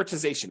the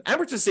amortization.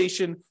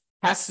 Amortization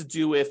has to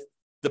do with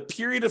the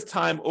period of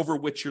time over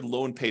which your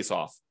loan pays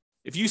off.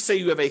 If you say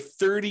you have a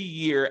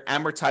 30-year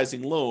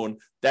amortizing loan,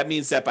 that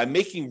means that by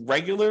making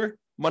regular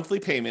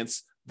monthly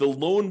payments, the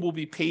loan will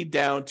be paid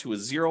down to a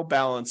zero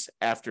balance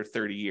after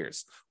 30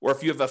 years. Or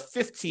if you have a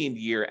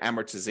 15-year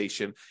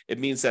amortization, it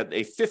means that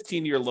a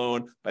 15-year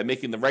loan, by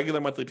making the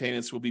regular monthly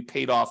payments, will be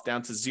paid off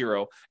down to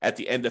zero at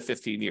the end of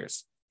 15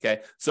 years.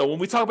 Okay, so when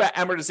we talk about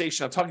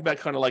amortization, I'm talking about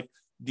kind of like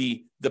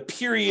the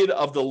period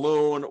of the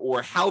loan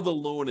or how the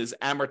loan is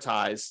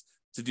amortized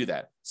to do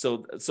that.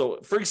 So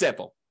for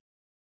example,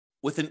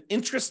 with an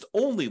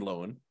interest-only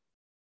loan,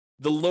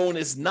 the loan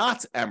is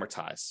not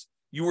amortized.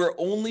 You are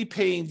only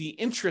paying the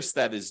interest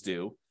that is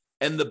due,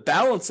 and the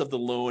balance of the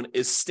loan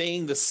is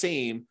staying the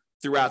same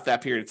throughout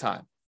that period of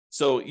time.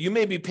 So you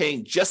may be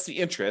paying just the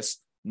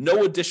interest,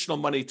 no additional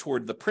money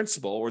toward the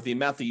principal or the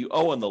amount that you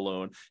owe on the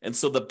loan, and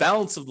so the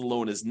balance of the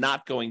loan is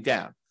not going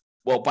down.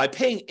 Well, by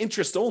paying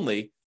interest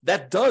only,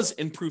 that does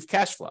improve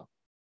cash flow.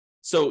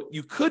 So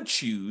you could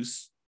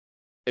choose,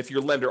 if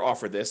your lender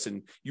offered this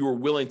and you were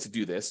willing to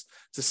do this,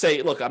 to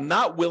say, look, I'm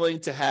not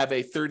willing to have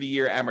a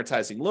 30-year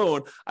amortizing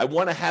loan. I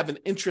want to have an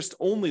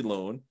interest-only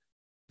loan.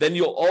 Then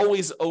you'll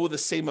always owe the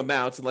same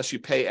amount unless you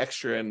pay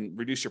extra and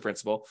reduce your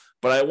principal.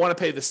 But I want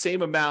to pay the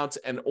same amount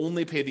and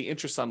only pay the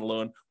interest on the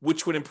loan,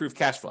 which would improve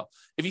cash flow.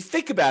 If you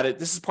think about it,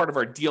 this is part of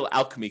our deal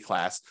alchemy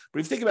class. But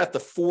if you think about the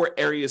 4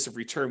 areas of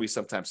return we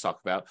sometimes talk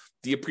about,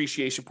 the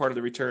appreciation part of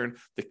the return,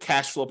 the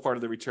cash flow part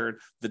of the return,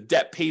 the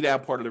debt pay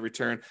down part of the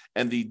return,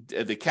 and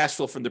the cash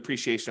flow from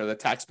depreciation or the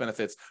tax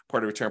benefits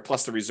part of the return,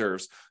 plus the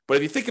reserves. But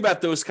if you think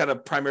about those kind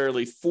of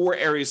primarily 4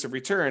 areas of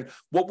return,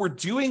 what we're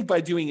doing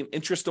by doing an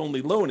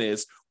interest-only loan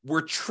is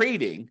we're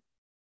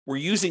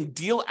using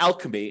deal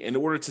alchemy in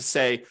order to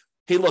say,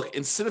 hey, look,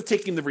 instead of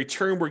taking the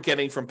return we're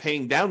getting from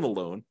paying down the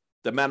loan,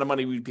 the amount of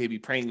money we'd be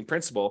paying in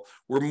principal,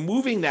 we're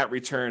moving that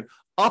return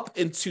up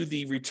into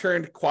the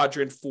return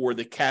quadrant for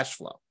the cash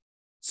flow.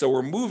 So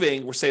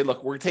we're saying,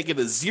 look, we're taking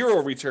a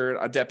 0 return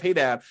on debt pay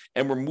down,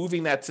 and we're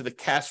moving that to the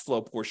cash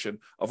flow portion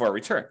of our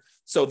return.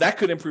 So that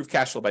could improve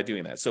cash flow by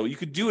doing that. So you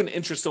could do an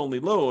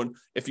interest-only loan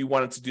if you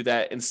wanted to do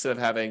that instead of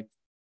having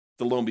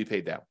the loan be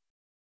paid down.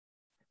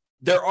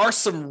 there are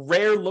some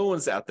rare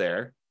loans out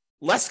there,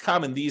 less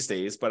common these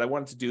days, but I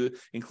wanted to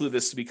include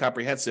this to be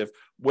comprehensive,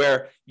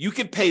 where you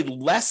can pay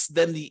less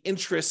than the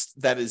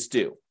interest that is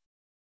due.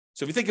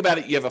 So if you think about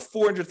it, you have a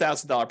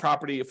 $400,000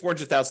 property, a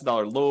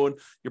 $400,000 loan,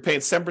 you're paying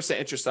 7%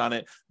 interest on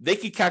it. They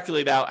can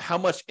calculate out how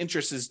much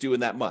interest is due in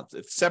that month.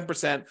 It's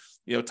 7%,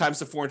 times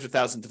the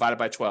 400,000 divided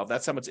by 12.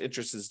 That's how much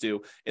interest is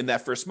due in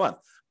that first month.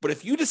 But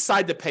if you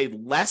decide to pay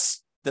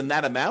less than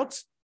that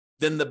amount,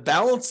 then the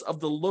balance of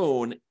the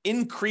loan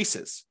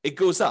increases. It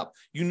goes up.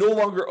 You no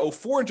longer owe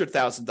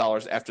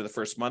 $400,000 after the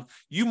first month.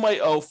 You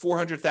might owe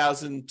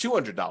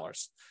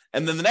 $400,200.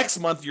 And then the next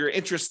month, your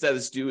interest that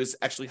is due is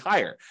actually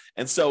higher.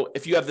 And so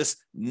if you have this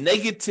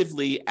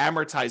negatively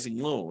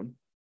amortizing loan,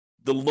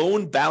 the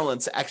loan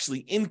balance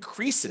actually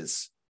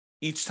increases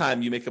each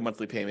time you make a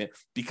monthly payment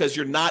because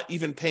you're not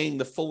even paying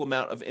the full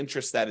amount of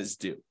interest that is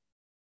due,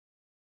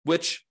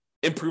 which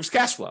improves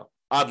cash flow,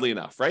 oddly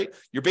enough, right?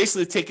 You're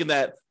basically taking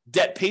that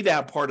debt pay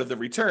down part of the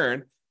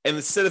return, and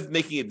instead of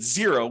making it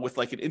zero with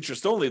like an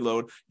interest-only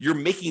loan, you're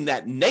making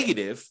that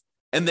negative.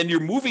 And then you're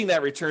moving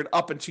that return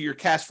up into your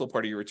cash flow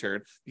part of your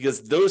return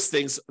because those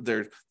things,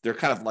 they're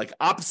kind of like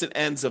opposite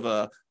ends of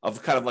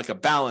kind of like a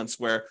balance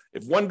where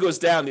if one goes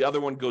down, the other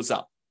one goes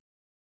up,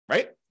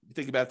 right? You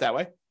think about it that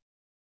way.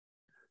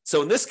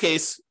 So in this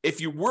case,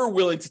 if you were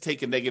willing to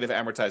take a negative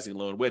amortizing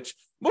loan, which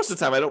most of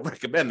the time I don't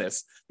recommend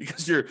this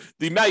because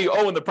the amount you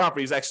owe in the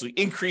property is actually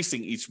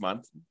increasing each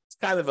month. It's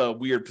kind of a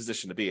weird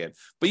position to be in,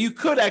 but you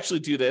could actually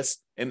do this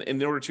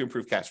in order to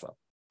improve cash flow.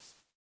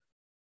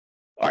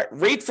 All right,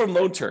 rate from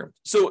loan term.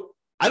 So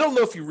I don't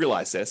know if you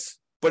realize this,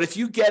 but if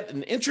you get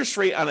an interest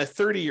rate on a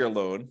 30-year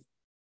loan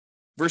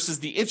versus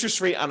the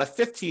interest rate on a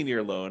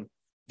 15-year loan,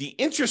 the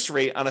interest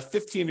rate on a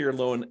 15-year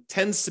loan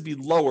tends to be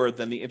lower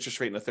than the interest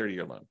rate in a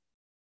 30-year loan.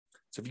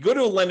 So if you go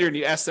to a lender and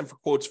you ask them for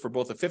quotes for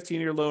both a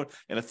 15-year loan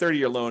and a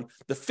 30-year loan,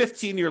 the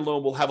 15-year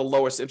loan will have a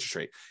lowest interest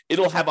rate.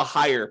 It'll have a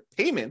higher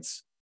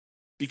payments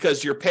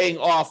because you're paying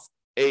off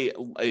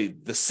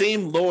the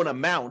same loan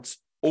amount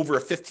over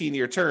a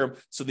 15-year term.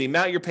 So the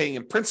amount you're paying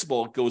in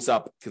principal goes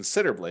up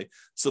considerably.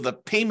 So the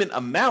payment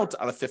amount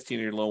on a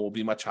 15-year loan will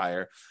be much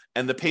higher,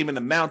 and the payment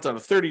amount on a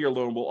 30-year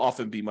loan will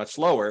often be much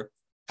lower.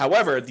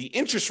 However, the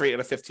interest rate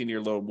on a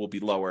 15-year loan will be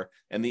lower,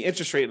 and the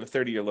interest rate on a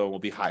 30-year loan will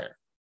be higher.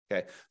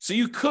 Okay, so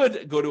you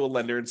could go to a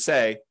lender and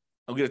say,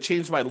 I'm going to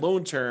change my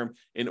loan term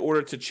in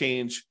order to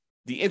change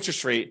the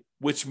interest rate,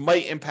 which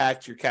might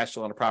impact your cash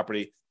flow on a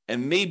property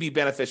and may be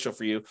beneficial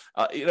for you.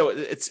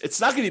 It's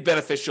not going to be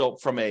beneficial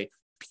from a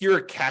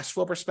pure cash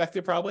flow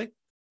perspective, probably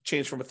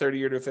change from a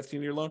 30-year to a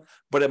 15-year loan,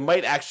 but it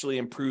might actually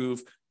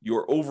improve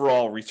your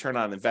overall return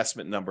on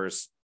investment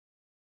numbers.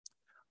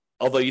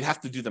 Although you'd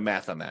have to do the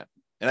math on that.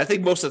 And I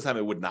think most of the time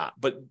it would not,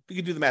 but you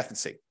can do the math and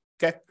see.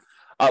 Okay.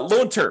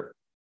 Loan term.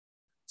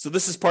 So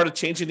this is part of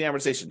changing the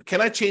amortization. Can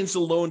I change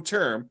the loan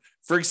term?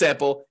 For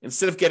example,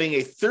 instead of getting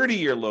a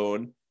 30-year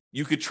loan,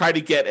 you could try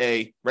to get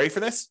ready for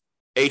this?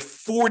 A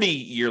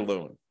 40-year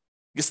loan.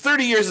 Because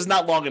 30 years is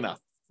not long enough.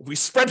 If we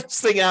spread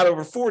this thing out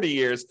over 40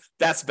 years,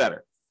 that's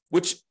better,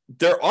 which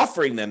they're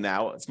offering them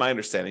now. It's my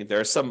understanding. There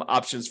are some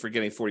options for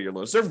getting 40-year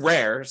loans. They're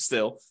rare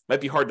still,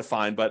 might be hard to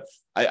find, but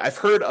I've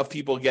heard of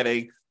people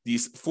getting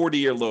these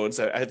 40-year loans.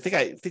 I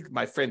think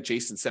my friend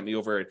Jason sent me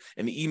over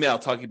an email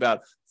talking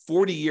about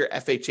 40-year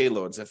FHA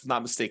loans, if I'm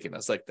not mistaken. I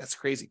was like, that's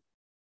crazy.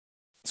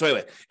 So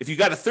anyway, if you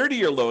got a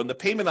 30-year loan, the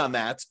payment on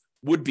that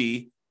would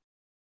be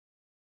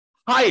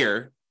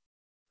higher.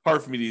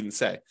 Hard for me to even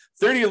say.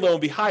 30-year loan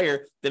would be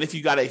higher than if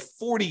you got a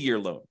 40-year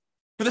loan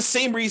for the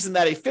same reason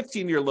that a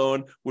 15-year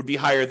loan would be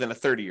higher than a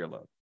 30-year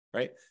loan,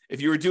 right?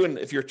 If you're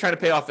trying to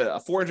pay off a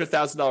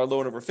 $400,000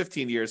 loan over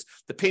 15 years,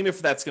 the payment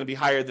for that's going to be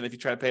higher than if you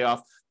try to pay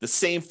off the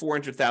same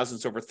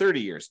 $400,000 over 30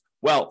 years.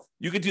 Well,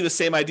 you could do the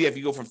same idea. If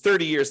you go from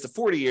 30 years to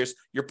 40 years,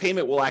 your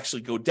payment will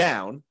actually go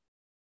down.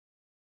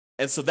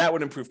 And so that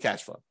would improve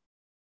cash flow.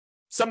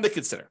 Something to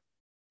consider.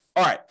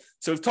 All right.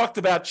 So we've talked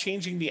about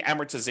changing the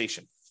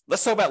amortization.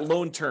 Let's talk about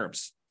loan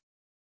terms.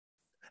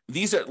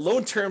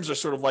 Loan terms are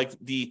sort of like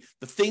the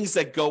things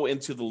that go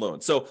into the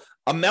loan. So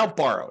amount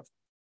borrowed.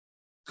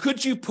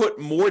 Could you put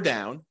more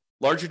down,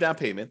 larger down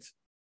payment,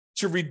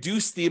 to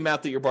reduce the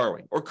amount that you're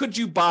borrowing? Or could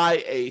you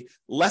buy a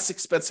less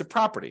expensive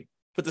property,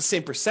 put the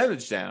same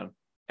percentage down,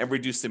 and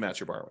reduce the amount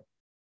you're borrowing?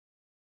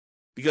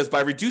 Because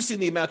by reducing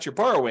the amount you're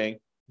borrowing,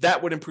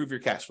 that would improve your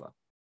cash flow.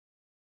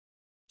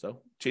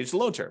 So change the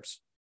loan terms.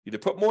 Either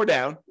put more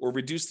down or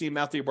reduce the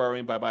amount that you're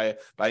borrowing by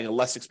buying a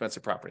less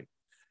expensive property.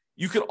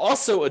 You can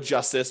also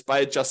adjust this by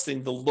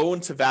adjusting the loan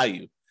to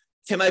value.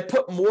 Can I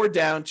put more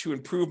down to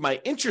improve my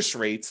interest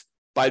rate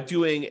by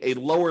doing a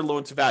lower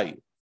loan to value?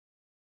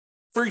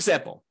 For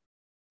example,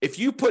 if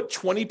you put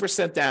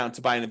 20% down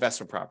to buy an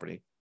investment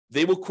property,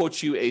 they will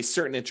quote you a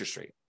certain interest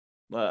rate.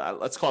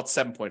 Let's call it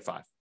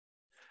 7.5.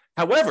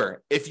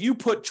 However, if you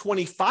put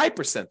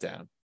 25%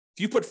 down,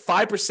 if you put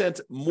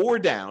 5% more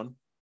down,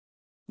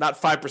 not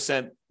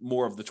 5%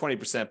 more of the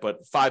 20%,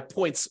 but 5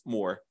 points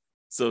more.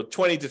 So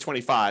 20 to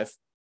 25.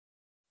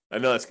 I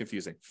know that's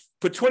confusing.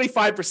 Put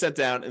 25%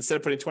 down instead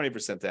of putting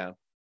 20% down.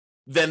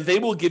 then they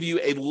will give you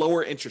a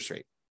lower interest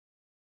rate.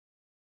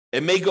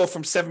 It may go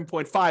from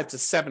 7.5 to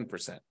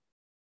 7%.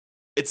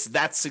 It's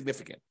that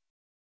significant.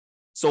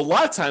 So a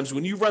lot of times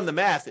when you run the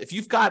math, if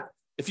you've got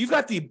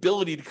the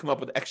ability to come up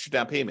with extra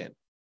down payment,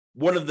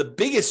 one of the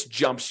biggest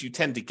jumps you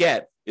tend to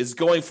get is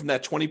going from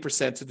that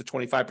 20% to the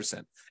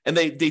 25%. And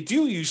they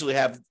do usually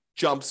have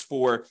jumps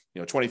for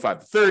 25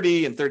 to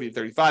 30 and 30 to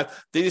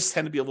 35. They just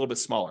tend to be a little bit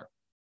smaller.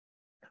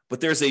 But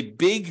there's a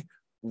big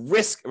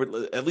risk,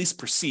 or at least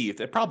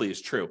perceived, it probably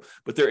is true,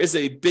 but there is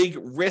a big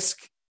risk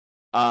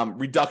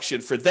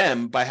reduction for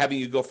them by having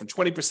you go from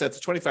 20% to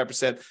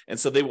 25%. And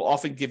so they will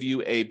often give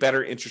you a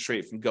better interest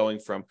rate from going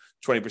from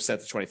 20%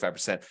 to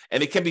 25%.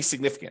 And it can be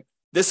significant.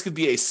 This could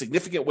be a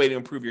significant way to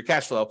improve your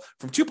cash flow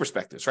from two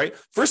perspectives, right?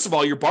 First of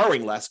all, you're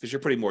borrowing less because you're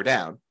putting more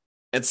down.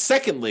 And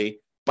secondly,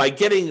 by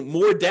getting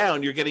more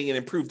down, you're getting an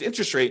improved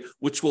interest rate,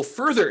 which will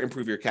further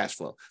improve your cash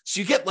flow.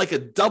 So you get like a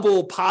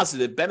double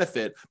positive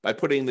benefit by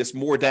putting this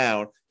more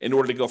down in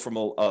order to go from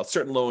a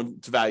certain loan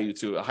to value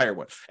to a higher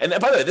one. And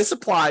by the way, this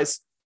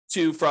applies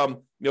to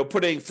from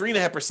putting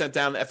 3.5%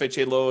 down the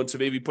FHA loan to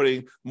maybe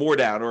putting more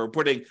down, or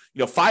putting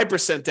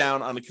 5%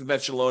 down on a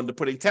conventional loan to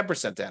putting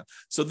 10% down.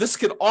 So this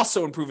could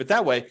also improve it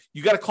that way.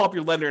 You got to call up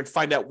your lender and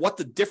find out what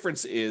the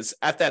difference is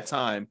at that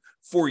time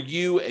for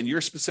you and your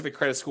specific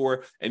credit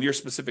score and your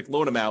specific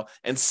loan amount,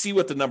 and see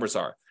what the numbers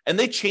are. And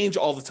they change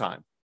all the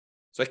time.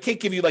 So I can't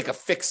give you like a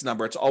fixed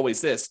number. It's always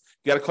this.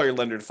 You got to call your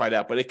lender to find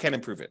out, but it can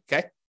improve it.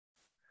 Okay.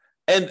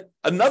 And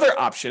another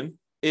option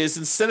is,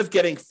 instead of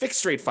getting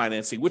fixed rate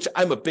financing, which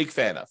I'm a big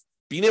fan of,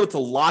 being able to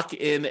lock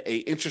in a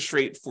interest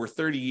rate for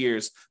 30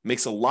 years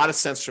makes a lot of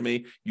sense for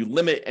me. You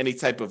limit any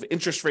type of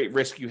interest rate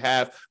risk you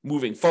have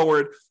moving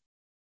forward.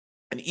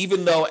 And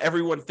even though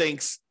everyone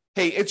thinks,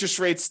 hey, interest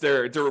rates,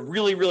 they're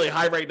really, really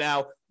high right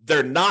now,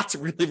 they're not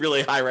really,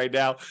 really high right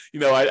now.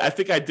 I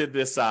think I did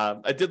this,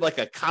 I did like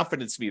a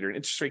confidence meter, an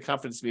interest rate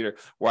confidence meter,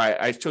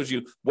 where I showed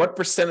you what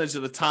percentage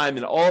of the time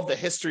in all of the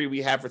history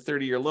we have for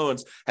 30-year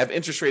loans have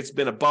interest rates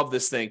been above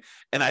this thing.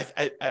 And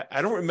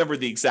I don't remember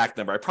the exact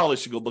number. I probably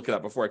should go look it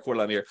up before I quote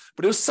it on here,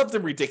 but it was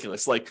something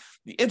ridiculous. Like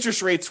the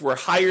interest rates were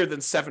higher than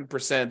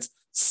 7%,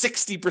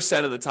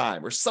 60% of the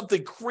time, or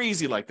something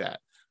crazy like that.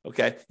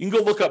 Okay, you can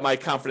go look up my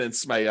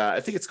confidence, I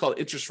think it's called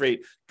interest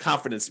rate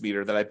confidence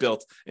meter that I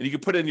built, and you can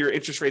put in your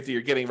interest rate that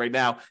you're getting right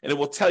now, and it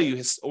will tell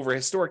you over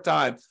historic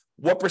time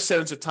what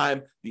percentage of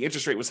time the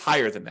interest rate was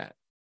higher than that.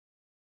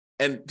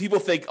 And people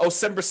think,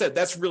 7%,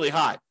 that's really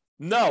high.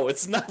 No,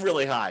 it's not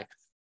really high.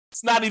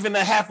 It's not even a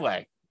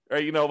halfway.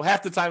 Right?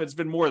 Half the time it's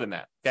been more than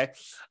that. Okay,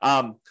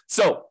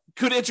 so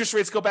could interest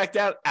rates go back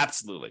down?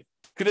 Absolutely.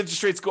 Could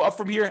interest rates go up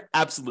from here?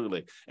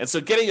 Absolutely. And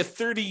so getting a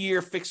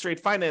 30-year fixed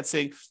rate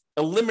financing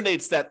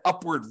eliminates that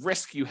upward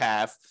risk you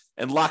have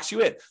and locks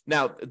you in.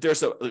 Now,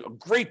 there's a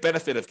great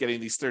benefit of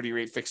getting these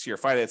 30-year fixed year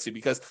financing,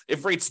 because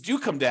if rates do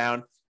come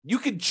down, you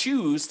can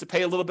choose to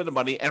pay a little bit of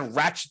money and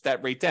ratchet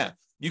that rate down.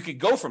 You could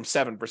go from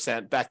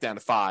 7% back down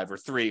to 5 or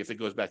 3 if it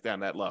goes back down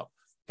that low.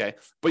 Okay.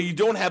 But you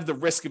don't have the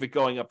risk of it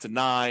going up to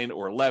 9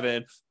 or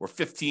 11 or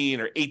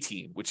 15 or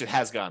 18, which it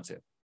has gone to.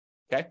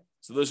 Okay.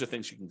 So those are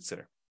things you can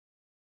consider.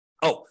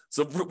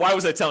 So why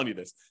was I telling you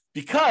this?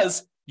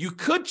 Because you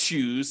could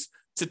choose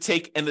to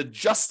take an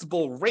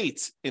adjustable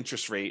rate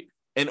interest rate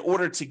in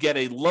order to get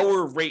a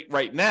lower rate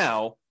right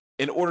now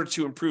in order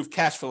to improve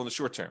cash flow in the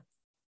short term.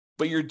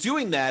 But you're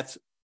doing that,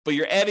 but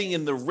you're adding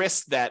in the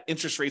risk that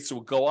interest rates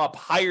will go up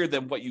higher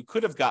than what you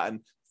could have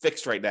gotten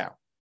fixed right now.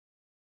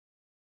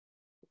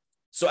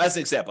 So as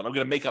an example, and I'm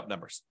going to make up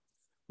numbers.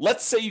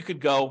 Let's say you could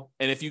go,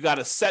 and if you got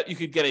you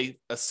could get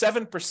a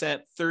 7%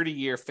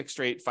 30-year fixed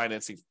rate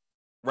financing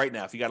right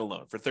now if you got a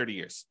loan for 30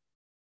 years.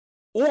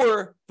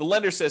 Or the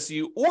lender says to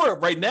you, or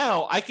right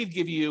now, I could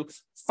give you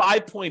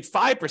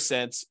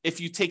 5.5% if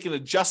you take an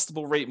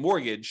adjustable rate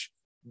mortgage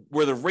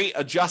where the rate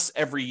adjusts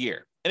every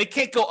year. And it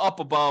can't go up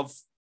above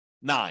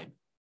 9,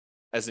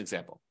 as an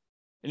example.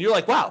 And you're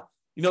like, wow,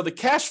 the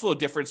cash flow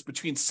difference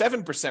between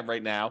 7%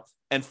 right now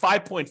and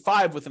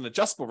 5.5 with an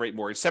adjustable rate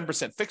mortgage,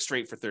 7% fixed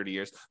rate for 30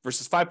 years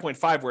versus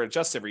 5.5 where it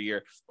adjusts every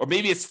year, or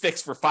maybe it's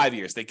fixed for 5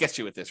 years. They get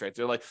you with this, right?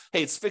 They're like,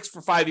 hey, it's fixed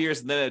for 5 years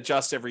and then it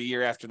adjusts every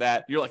year after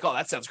that. You're like, oh,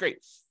 that sounds great.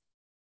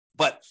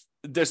 But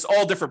there's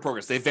all different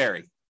programs. They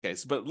vary. Okay,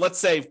 but let's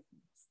say,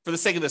 for the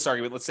sake of this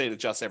argument, let's say it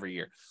adjusts every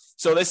year.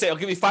 So they say, I'll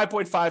give you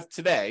 5.5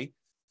 today,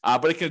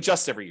 but it can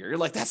adjust every year. You're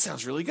like, that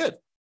sounds really good.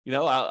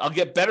 I'll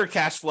get better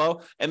cash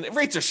flow, and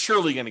rates are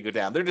surely going to go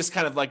down. They're just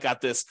kind of like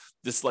got this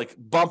like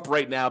bump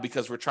right now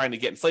because we're trying to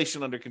get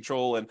inflation under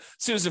control. And as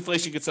soon as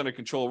inflation gets under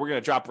control, we're going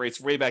to drop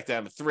rates way back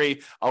down to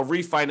 3. I'll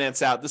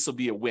refinance out. This will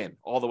be a win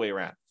all the way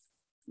around.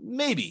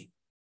 Maybe.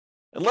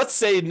 And let's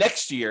say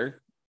next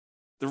year,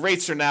 the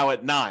rates are now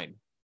at 9.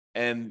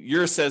 And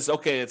yours says,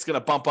 okay, it's going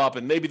to bump up,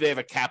 and maybe they have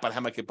a cap on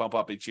how much it bump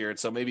up each year. And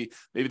so maybe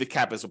the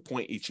cap is a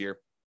point each year.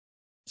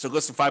 So it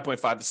goes from 5.5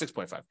 to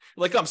 6.5. You're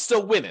like, I'm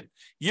still winning.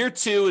 Year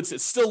 2,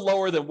 it's still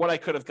lower than what I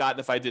could have gotten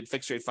if I did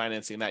fixed rate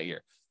financing that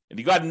year. And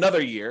you got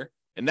another year,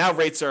 and now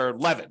rates are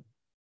 11.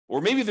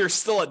 Or maybe they're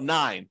still at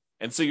 9.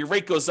 And so your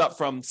rate goes up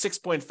from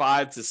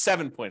 6.5 to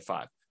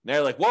 7.5. And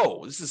they're like,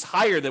 whoa, this is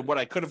higher than what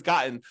I could have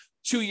gotten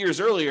 2 years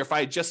earlier if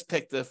I had just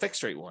picked the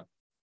fixed rate one.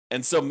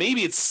 And so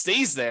maybe it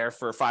stays there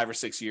for 5 or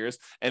 6 years,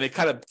 and it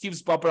kind of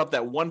keeps bumping up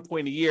that 1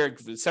 point a year.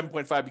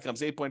 7.5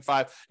 becomes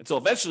 8.5 until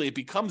eventually it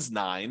becomes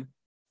 9.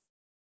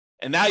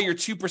 And now you're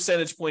 2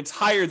 percentage points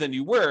higher than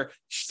you were.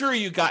 Sure,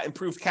 you got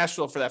improved cash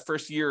flow for that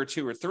first year or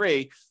 2 or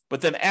 3,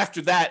 but then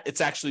after that,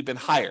 it's actually been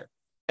higher.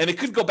 And it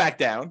could go back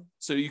down.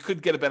 So you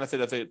could get a benefit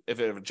of it if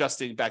it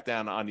adjusting back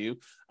down on you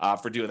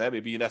for doing that.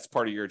 Maybe that's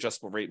part of your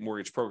adjustable rate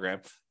mortgage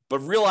program. But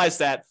realize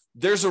that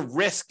there's a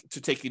risk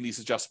to taking these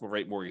adjustable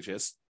rate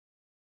mortgages.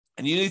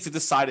 And you need to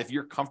decide if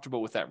you're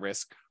comfortable with that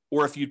risk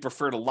or if you'd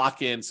prefer to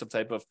lock in some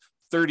type of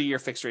 30-year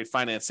fixed rate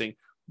financing,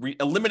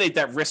 eliminate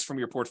that risk from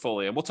your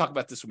portfolio. And we'll talk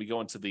about this when we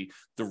go into the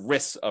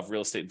risks of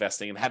real estate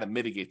investing and how to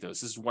mitigate those.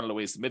 This is one of the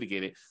ways to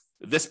mitigate it.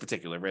 This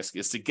particular risk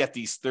is to get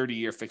these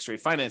 30-year fixed rate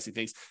financing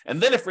things.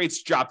 And then if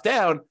rates drop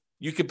down,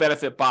 you could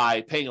benefit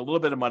by paying a little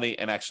bit of money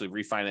and actually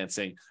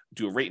refinancing,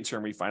 do a rate and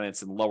term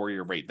refinance and lower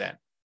your rate then.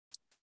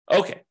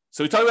 Okay,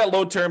 so we talked about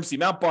loan terms, the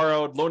amount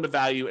borrowed, loan to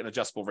value, and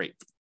adjustable rate.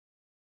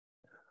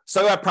 So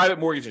talk about private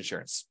mortgage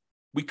insurance.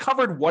 We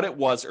covered what it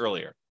was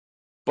earlier,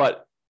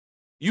 but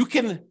you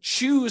can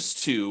choose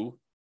to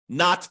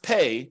not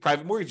pay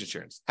private mortgage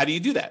insurance. How do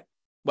you do that?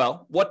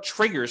 Well, what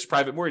triggers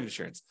private mortgage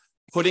insurance?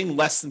 Putting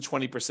less than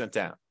 20%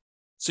 down.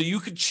 So you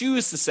could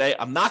choose to say,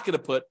 I'm not going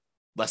to put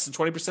less than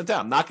 20% down.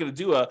 I'm not going to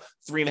do a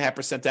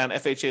 3.5% down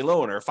FHA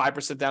loan or a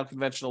 5% down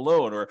conventional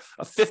loan or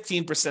a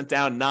 15%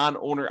 down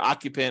non-owner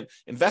occupant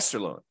investor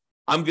loan.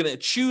 I'm going to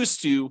choose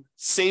to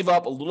save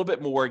up a little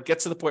bit more, get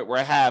to the point where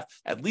I have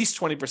at least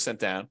 20%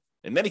 down,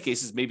 in many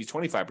cases, maybe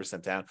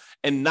 25% down,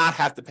 and not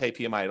have to pay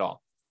PMI at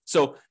all.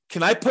 So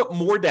can I put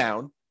more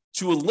down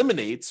to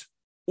eliminate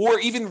or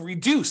even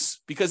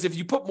reduce? Because if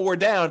you put more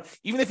down,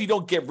 even if you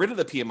don't get rid of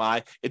the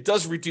PMI, it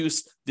does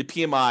reduce the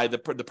PMI,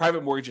 the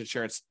private mortgage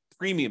insurance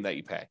premium that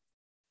you pay.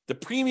 The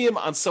premium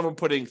on someone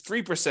putting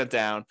 3%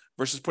 down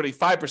versus putting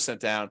 5%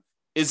 down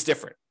is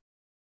different.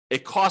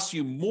 It costs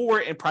you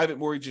more in private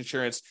mortgage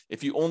insurance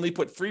if you only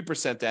put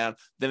 3% down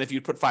than if you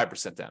put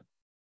 5% down.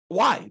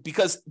 Why?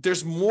 Because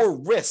there's more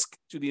risk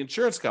to the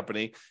insurance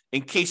company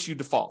in case you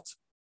default.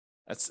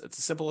 It's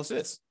as simple as it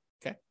is,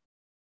 okay?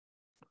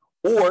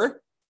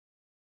 Or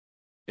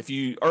if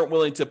you aren't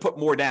willing to put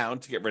more down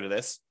to get rid of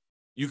this,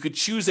 you could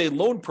choose a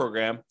loan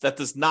program that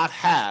does not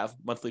have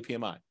monthly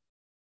PMI.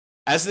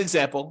 As an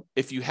example,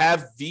 if you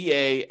have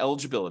VA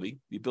eligibility,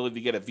 the ability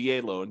to get a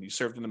VA loan, you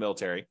served in the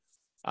military,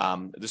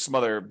 there's some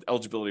other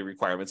eligibility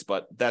requirements,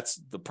 but that's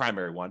the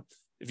primary one.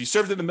 If you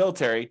served in the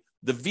military,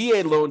 the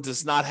VA loan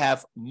does not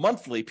have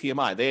monthly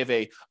PMI. They have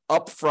a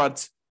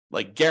upfront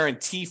like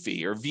guarantee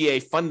fee or VA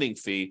funding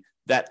fee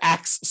that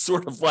acts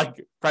sort of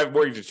like private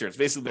mortgage insurance.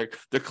 Basically,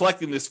 they're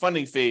collecting this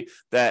funding fee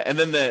that, and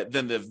then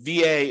the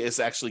VA is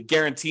actually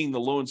guaranteeing the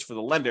loans for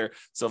the lender.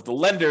 So if the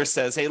lender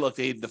says, "Hey, look,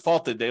 they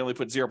defaulted, they only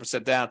put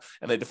 0% down,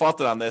 and they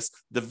defaulted on this,"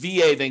 the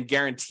VA then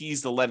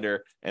guarantees the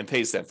lender and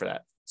pays them for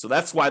that. So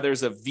that's why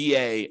there's a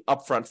VA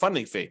upfront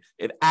funding fee.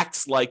 It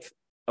acts like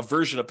a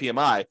version of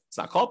PMI. It's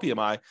not called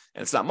PMI,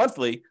 and it's not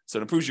monthly, so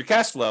it improves your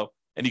cash flow,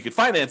 and you can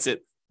finance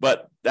it.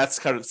 But that's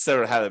kind of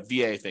sort of how the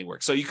VA thing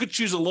works. So you could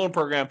choose a loan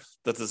program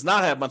that does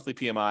not have monthly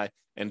PMI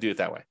and do it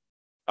that way.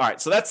 All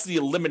right, so that's the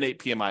eliminate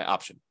PMI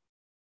option.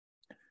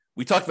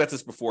 We talked about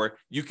this before.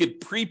 You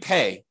could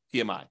prepay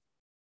PMI.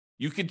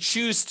 You could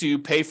choose to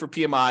pay for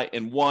PMI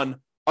in one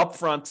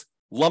upfront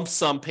lump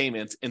sum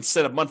payment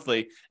instead of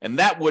monthly, and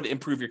that would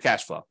improve your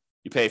cash flow.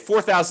 You pay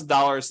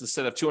 $4,000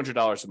 instead of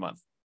 $200 a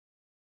month.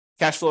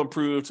 Cash flow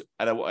improved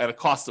at a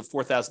cost of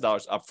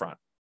 $4,000 upfront.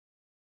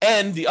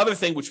 And the other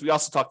thing, which we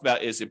also talked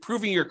about, is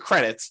improving your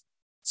credit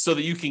so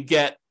that you can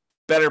get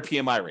better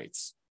PMI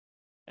rates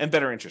and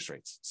better interest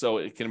rates. So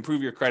it can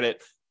improve your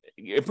credit.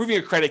 Improving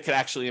your credit can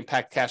actually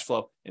impact cash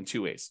flow in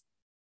 2 ways.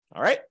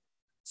 All right.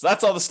 So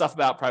that's all the stuff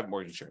about private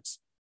mortgage insurance.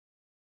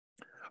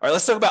 All right,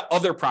 let's talk about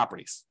other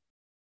properties.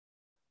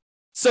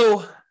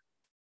 So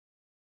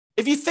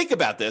if you think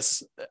about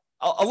this,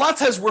 a lot of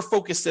times we're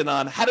focused in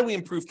on how do we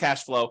improve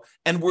cash flow,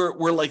 and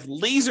we're like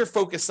laser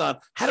focused on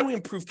how do we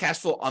improve cash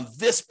flow on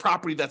this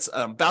property that's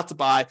about to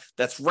buy,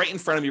 that's right in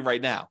front of me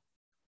right now.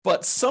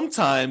 But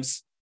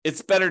sometimes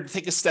it's better to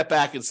take a step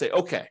back and say,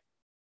 okay,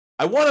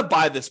 I want to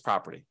buy this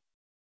property.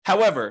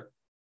 However,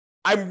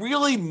 I'm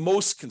really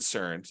most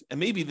concerned, and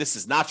maybe this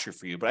is not true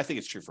for you, but I think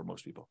it's true for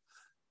most people.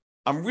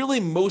 I'm really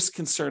most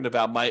concerned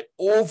about my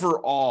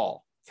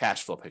overall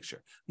cash flow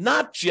picture,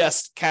 not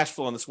just cash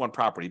flow on this one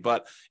property,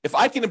 but if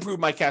I can improve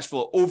my cash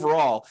flow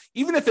overall,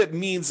 even if it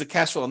means the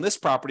cash flow on this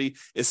property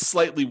is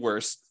slightly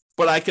worse,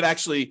 but I can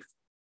actually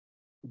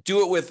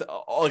do it with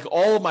like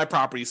all of my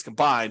properties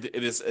combined,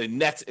 it is a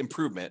net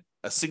improvement,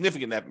 a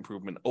significant net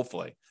improvement,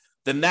 hopefully,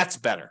 then that's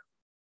better.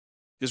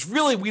 Because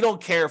really, we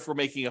don't care if we're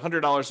making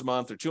 $100 a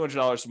month or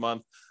 $200 a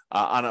month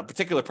on a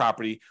particular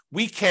property.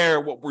 We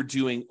care what we're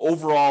doing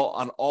overall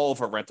on all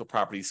of our rental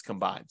properties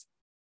combined.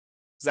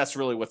 That's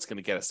really what's going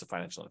to get us to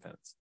financial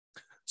independence.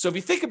 So if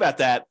you think about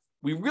that,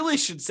 we really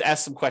should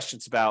ask some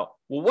questions about,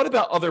 well, what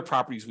about other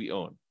properties we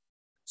own?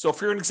 So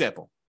for an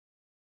example,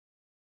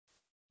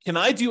 can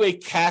I do a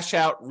cash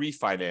out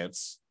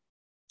refinance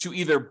to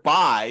either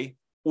buy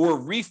or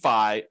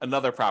refi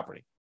another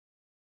property?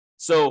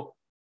 So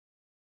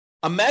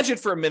imagine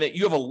for a minute,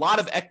 you have a lot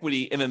of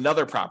equity in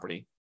another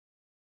property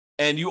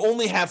and you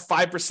only have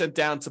 5%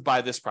 down to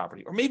buy this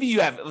property. Or maybe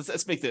you have,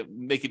 let's make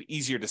it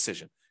easier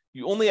decision.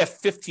 You only have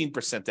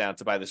 15% down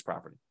to buy this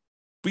property,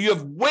 but you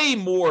have way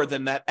more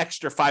than that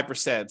extra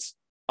 5%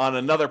 on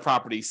another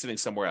property sitting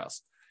somewhere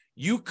else.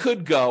 You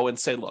could go and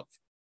say, look,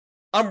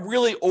 I'm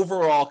really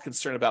overall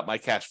concerned about my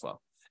cash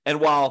flow. And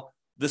while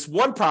this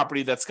one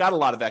property that's got a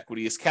lot of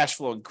equity is cash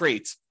flowing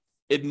great,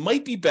 it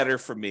might be better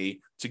for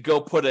me to go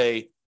put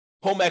a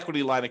home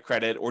equity line of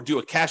credit or do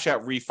a cash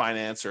out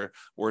refinance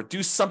or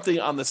do something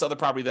on this other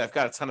property that I've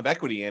got a ton of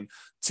equity in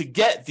to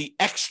get the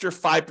extra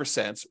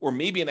 5% or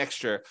maybe an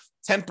extra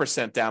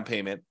 10% down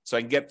payment. So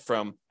I can get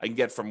from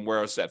where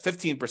I was at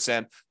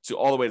 15% to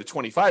all the way to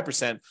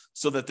 25%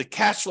 so that the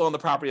cash flow on the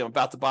property I'm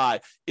about to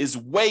buy is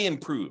way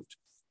improved.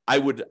 I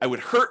would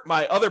hurt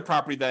my other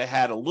property that I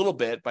had a little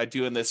bit by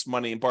doing this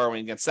money and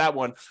borrowing against that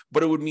one,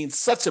 but it would mean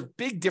such a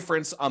big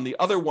difference on the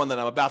other one that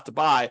I'm about to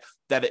buy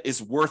that it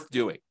is worth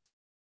doing.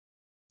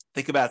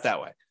 Think about it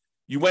that way.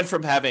 You went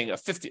from having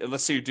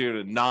let's say you're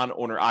doing a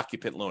non-owner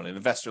occupant loan, an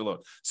investor loan.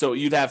 So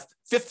you'd have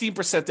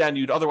 15% down,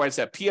 you'd otherwise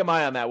have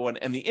PMI on that one,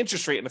 and the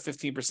interest rate in a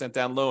 15%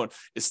 down loan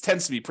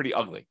tends to be pretty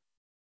ugly.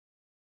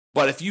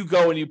 But if you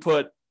go and you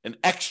put an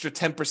extra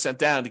 10%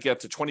 down to get up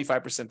to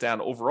 25%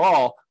 down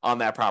overall on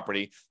that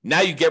property,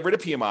 now you get rid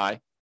of PMI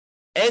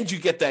and you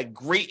get that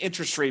great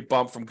interest rate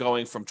bump from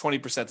going from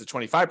 20% to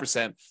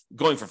 25%,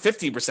 going from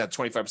 15%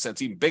 to 25%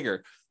 is even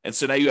bigger. And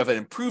so now you have an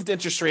improved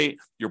interest rate,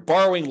 you're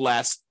borrowing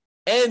less,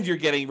 and you're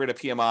getting rid of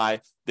PMI.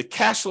 The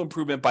cash flow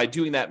improvement by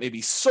doing that may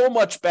be so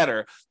much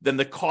better than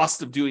the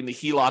cost of doing the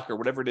HELOC or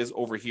whatever it is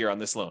over here on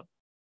this loan.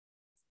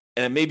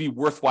 And it may be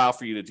worthwhile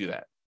for you to do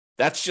that.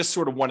 That's just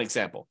sort of one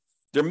example.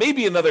 There may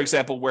be another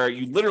example where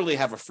you literally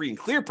have a free and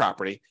clear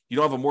property, you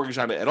don't have a mortgage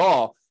on it at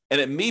all, and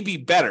it may be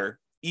better,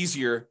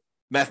 easier,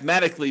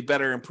 mathematically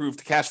better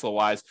improved cash flow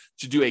wise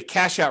to do a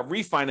cash out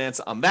refinance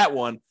on that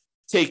one,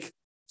 take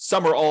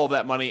some or all of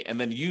that money,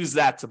 and then use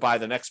that to buy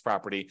the next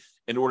property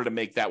in order to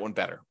make that one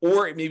better.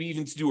 Or maybe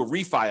even to do a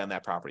refi on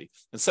that property.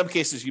 In some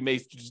cases, you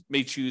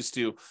may choose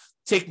to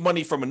take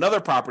money from another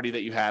property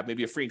that you have,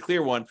 maybe a free and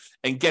clear one,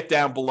 and get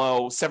down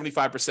below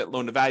 75%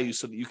 loan to value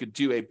so that you could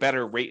do a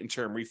better rate and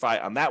term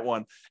refi on that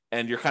one.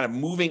 And you're kind of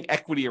moving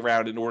equity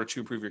around in order to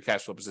improve your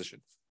cash flow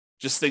position.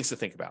 Just things to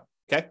think about,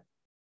 okay?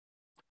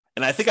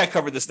 And I think I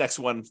covered this next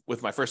one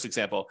with my first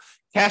example,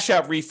 cash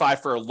out refi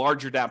for a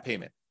larger down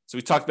payment. So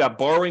we talked about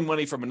borrowing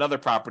money from another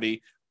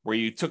property where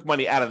you took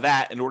money out of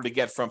that in order to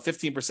get from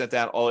 15%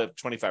 down all the way up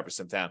to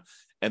 25% down.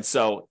 And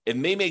so it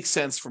may make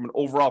sense from an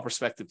overall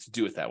perspective to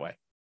do it that way.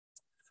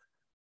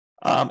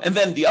 And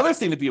then the other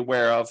thing to be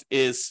aware of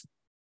is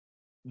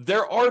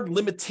there are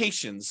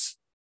limitations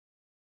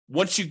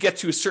once you get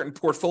to a certain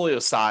portfolio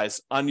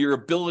size on your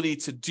ability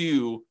to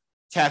do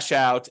cash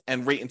out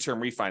and rate and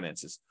term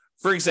refinances.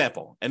 For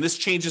example, and this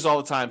changes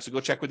all the time, so go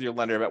check with your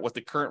lender about what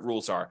the current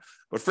rules are.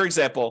 But for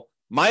example,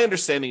 my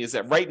understanding is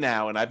that right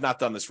now, and I've not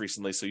done this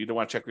recently, so you don't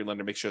want to check with your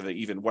lender, make sure that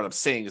even what I'm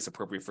saying is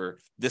appropriate for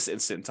this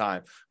instant in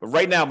time. But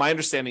right now, my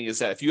understanding is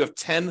that if you have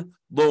 10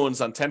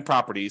 loans on 10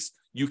 properties,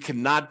 you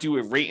cannot do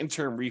a rate and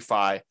term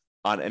refi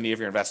on any of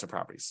your investment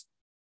properties.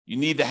 You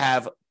need to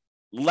have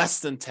less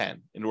than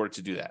 10 in order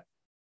to do that.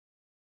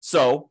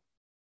 So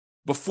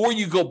before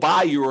you go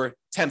buy your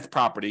 10th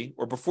property,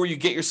 or before you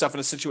get yourself in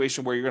a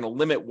situation where you're going to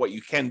limit what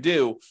you can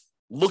do,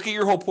 look at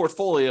your whole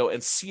portfolio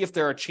and see if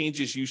there are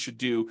changes you should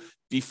do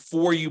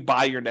before you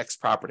buy your next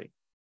property.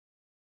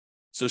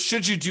 So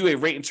should you do a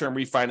rate and term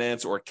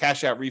refinance or a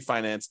cash out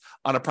refinance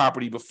on a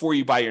property before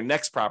you buy your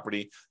next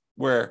property,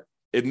 where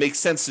it makes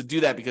sense to do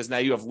that because now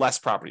you have less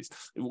properties?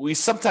 We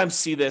sometimes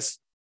see this,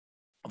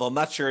 although I'm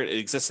not sure it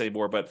exists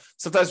anymore, but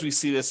sometimes we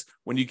see this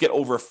when you get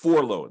over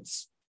 4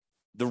 loans.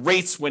 The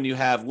rates when you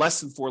have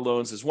less than 4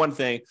 loans is one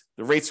thing.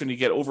 The rates when you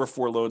get over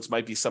 4 loans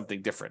might be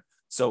something different.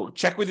 So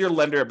check with your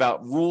lender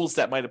about rules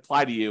that might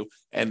apply to you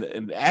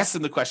and ask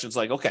them the questions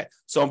like, okay,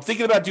 so I'm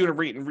thinking about doing a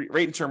rate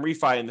and term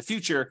refi in the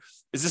future.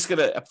 Is this going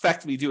to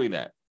affect me doing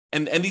that?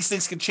 And these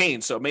things can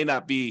change. So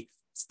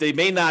they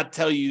may not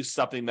tell you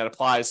something that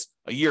applies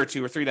a year or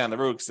 2 or 3 down the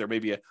road because there may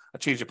be a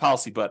change of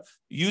policy, but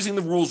using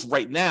the rules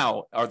right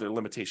now, are there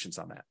limitations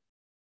on that?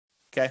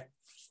 Okay.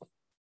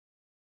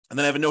 And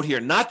then I have a note here,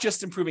 not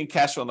just improving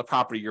cash flow on the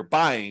property you're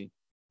buying,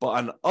 but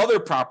on other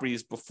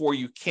properties before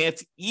you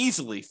can't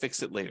easily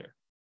fix it later.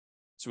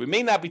 So we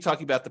may not be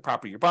talking about the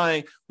property you're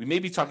buying. We may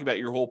be talking about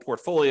your whole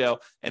portfolio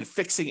and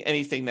fixing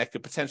anything that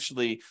could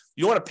potentially,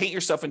 you don't want to paint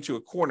yourself into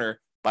a corner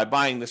by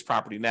buying this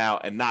property now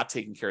and not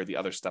taking care of the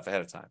other stuff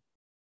ahead of time.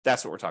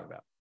 That's what we're talking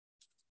about.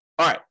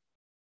 All right.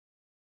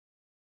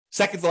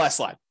 Second to last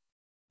slide,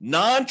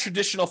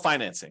 non-traditional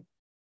financing.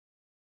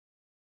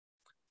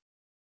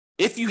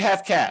 If you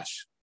have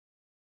cash,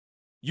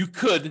 you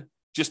could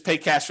just pay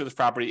cash for this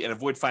property and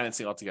avoid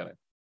financing altogether.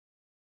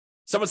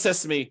 Someone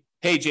says to me,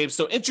 hey, James,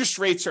 so interest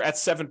rates are at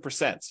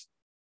 7%.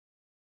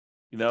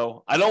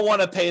 I don't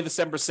want to pay the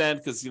 7%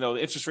 because, the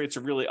interest rates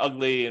are really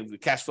ugly and the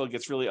cash flow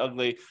gets really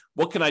ugly.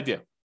 What can I do?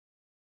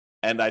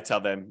 And I tell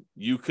them,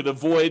 you could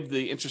avoid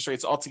the interest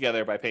rates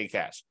altogether by paying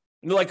cash.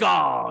 And they're like,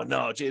 oh,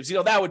 no, James,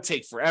 that would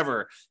take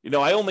forever.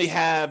 I only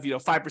have,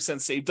 5%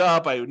 saved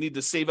up. I would need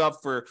to save up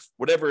for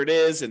whatever it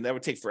is. And that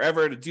would take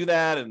forever to do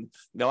that. And,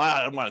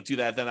 I don't want to do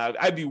that. Then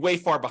I'd be way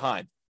far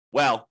behind.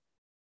 Well,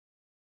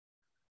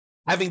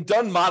 having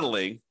done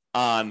modeling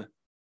on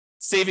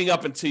saving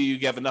up until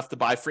you have enough to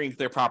buy free and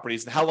clear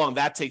properties and how long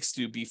that takes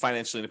to be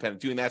financially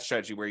independent, doing that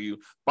strategy where you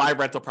buy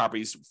rental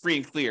properties free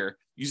and clear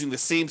using the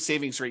same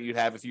savings rate you'd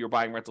have if you were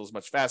buying rentals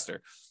much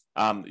faster,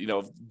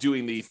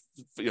 doing the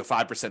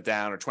 5%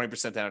 down or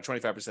 20% down or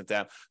 25%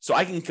 down. So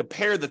I can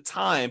compare the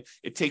time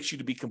it takes you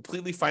to be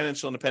completely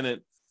financially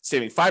independent,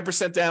 saving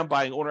 5% down,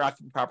 buying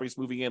owner-occupied properties,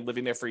 moving in,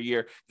 living there for a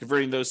year,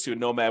 converting those to a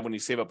nomad when you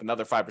save up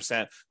another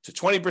 5%, to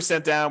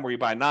 20% down, where you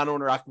buy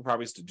non-owner-occupied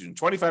properties, to doing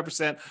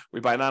 25%, where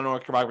you buy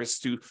non-owner-occupied properties,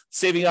 to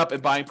saving up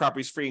and buying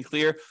properties free and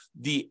clear.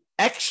 The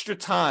extra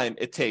time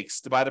it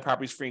takes to buy the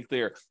properties free and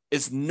clear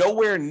is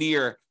nowhere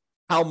near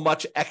how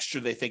much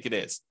extra they think it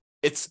is.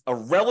 It's a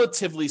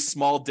relatively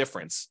small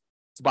difference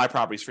to buy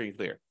properties free and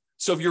clear.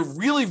 So if you're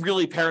really,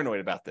 really paranoid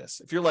about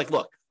this, if you're like,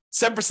 look,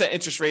 7%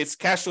 interest rates,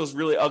 cash flow is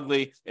really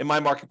ugly in my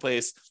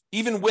marketplace,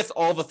 even with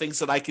all the things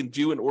that I can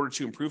do in order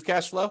to improve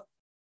cash flow,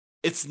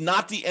 it's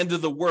not the end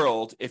of the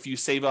world if you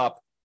save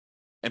up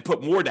and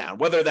put more down,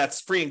 whether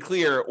that's free and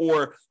clear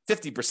or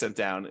 50%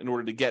 down in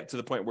order to get to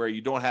the point where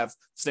you don't have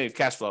negative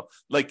cash flow.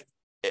 Like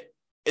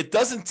it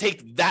doesn't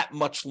take that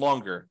much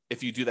longer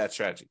if you do that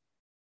strategy.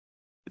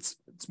 It's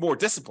more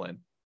discipline,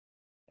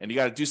 and you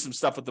got to do some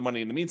stuff with the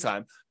money in the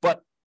meantime.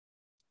 But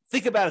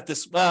think about it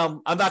this.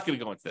 Well, I'm not going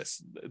to go into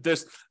this.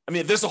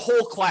 There's a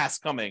whole class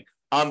coming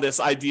on this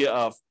idea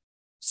of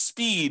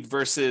speed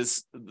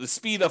versus the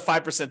speed of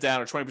 5%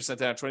 down or 20%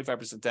 down,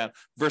 25% down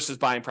versus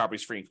buying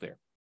properties free and clear.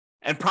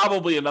 And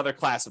probably another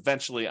class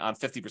eventually on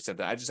 50%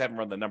 down. I just haven't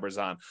run the numbers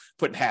on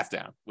putting half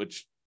down,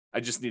 which I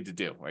just need to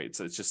do, right?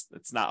 So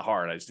it's not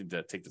hard. I just need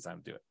to take the time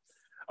to do it.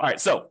 All right.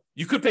 So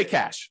you could pay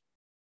cash,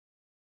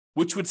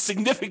 which would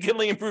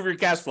significantly improve your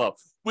cash flow,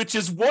 which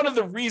is one of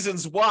the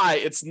reasons why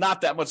it's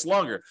not that much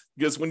longer.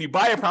 Because when you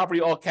buy a property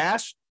all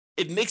cash,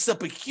 it makes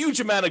up a huge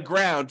amount of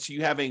ground to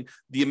you having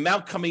the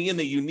amount coming in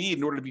that you need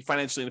in order to be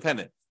financially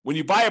independent. When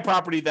you buy a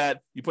property that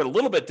you put a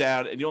little bit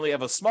down and you only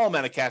have a small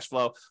amount of cash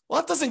flow,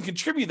 well, that doesn't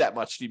contribute that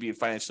much to you being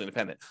financially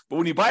independent. But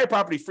when you buy a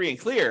property free and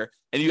clear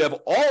and you have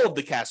all of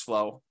the cash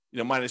flow,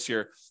 minus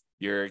your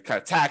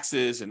kind of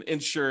taxes and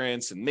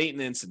insurance and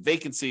maintenance and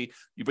vacancy,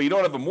 but you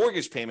don't have a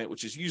mortgage payment,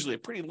 which is usually a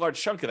pretty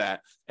large chunk of that,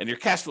 and your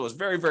cash flow is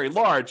very, very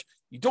large,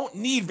 you don't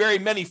need very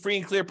many free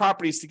and clear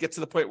properties to get to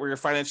the point where you're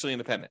financially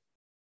independent.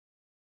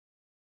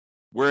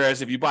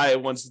 Whereas if you buy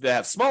ones that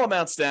have small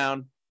amounts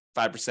down,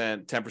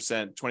 5%,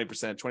 10%,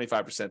 20%,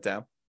 25%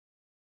 down,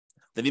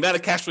 then the amount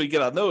of cash flow you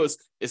get on those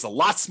is a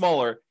lot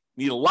smaller.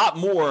 You need a lot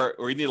more,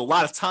 or you need a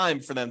lot of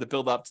time for them to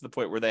build up to the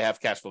point where they have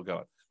cash flow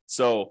going.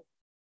 So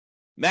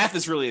math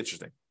is really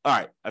interesting. All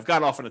right, I've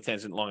gone off on a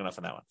tangent long enough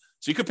on that one.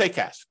 So you could pay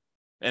cash.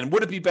 And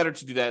would it be better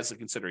to do that as a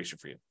consideration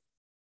for you?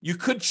 You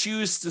could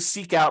choose to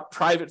seek out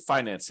private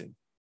financing.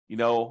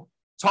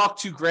 Talk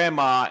to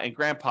grandma and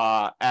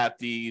grandpa at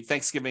the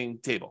Thanksgiving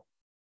table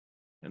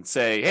and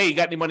say, hey, you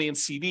got any money in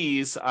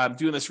CDs? I'm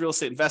doing this real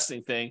estate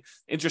investing thing.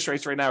 Interest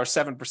rates right now are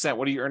 7%.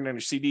 What are you earning on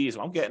your CDs?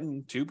 Well, I'm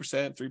getting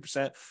 2%,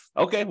 3%.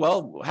 Okay,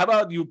 well, how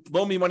about you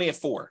loan me money at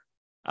 4%?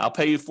 I'll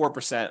pay you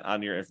 4%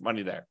 on your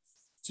money there.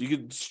 So you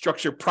could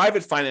structure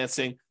private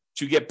financing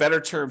to get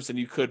better terms than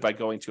you could by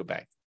going to a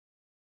bank.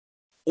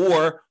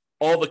 Or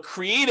all the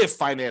creative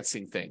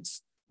financing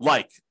things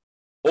like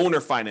owner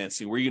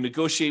financing, where you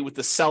negotiate with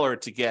the seller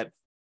to get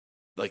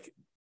like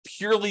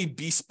purely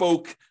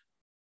bespoke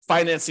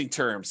financing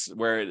terms,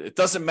 where it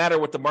doesn't matter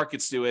what the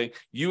market's doing.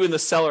 You and the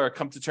seller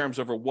come to terms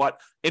over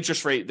what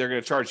interest rate they're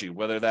going to charge you,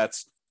 whether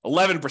that's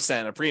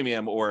 11% a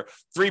premium or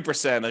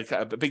 3%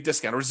 a big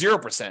discount, or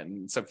 0%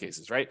 in some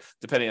cases, right?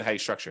 Depending on how you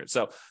structure it.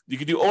 So you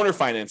could do owner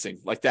financing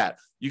like that.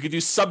 You could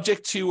do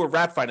subject to or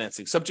wrap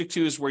financing. Subject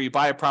to is where you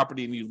buy a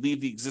property and you leave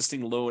the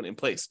existing loan in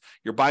place.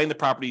 You're buying the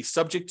property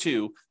subject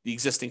to the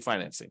existing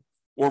financing.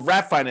 Or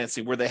wrap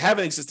financing, where they have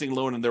an existing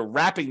loan and they're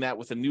wrapping that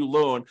with a new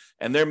loan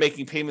and they're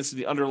making payments to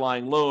the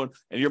underlying loan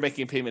and you're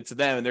making a payment to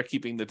them and they're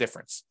keeping the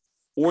difference.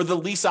 Or the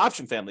lease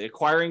option family,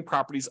 acquiring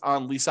properties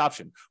on lease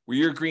option, where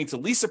you're agreeing to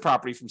lease a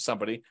property from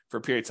somebody for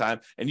a period of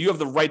time, and you have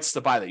the rights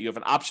to buy that. You have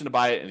an option to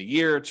buy it in a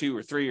year or 2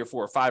 or 3 or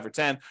 4 or 5 or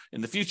 10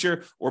 in the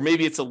future. Or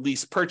maybe it's a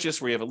lease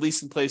purchase where you have a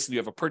lease in place and you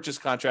have a purchase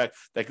contract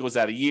that goes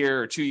out a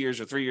year or 2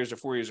 years or 3 years or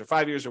 4 years or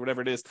 5 years or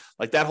whatever it is,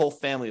 like that whole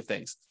family of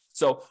things.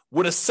 So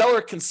would a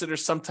seller consider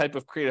some type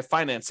of creative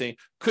financing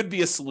could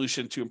be a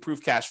solution to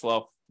improve cash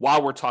flow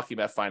while we're talking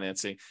about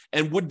financing?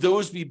 And would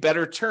those be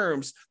better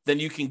terms than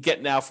you can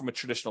get now from a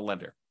traditional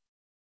lender?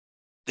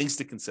 Things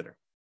to consider.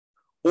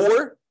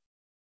 Or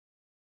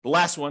the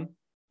last one,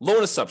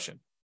 loan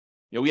assumption.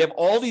 We have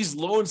all these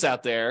loans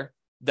out there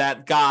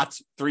that got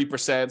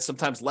 3%,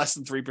 sometimes less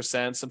than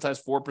 3%,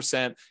 sometimes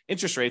 4%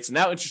 interest rates. And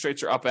now interest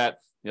rates are up at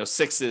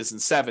 6s and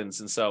 7s.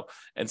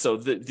 And so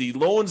the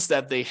loans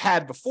that they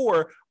had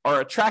before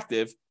are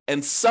attractive,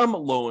 and some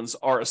loans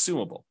are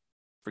assumable.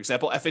 For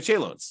example, FHA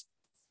loans.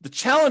 The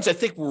challenge I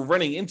think we're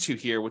running into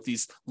here with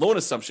these loan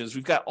assumptions,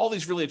 we've got all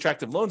these really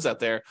attractive loans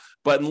out there,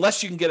 but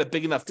unless you can get a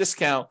big enough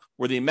discount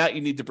where the amount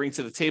you need to bring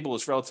to the table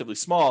is relatively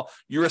small,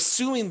 you're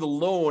assuming the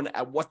loan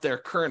at what their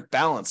current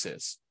balance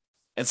is.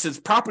 And since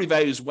property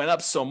values went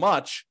up so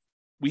much,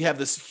 we have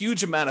this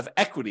huge amount of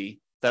equity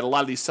that a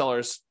lot of these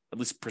sellers at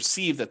least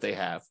perceive that they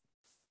have.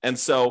 And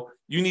so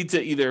you need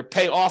to either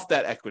pay off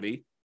that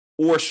equity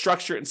or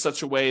structure it in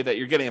such a way that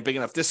you're getting a big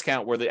enough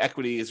discount where the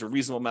equity is a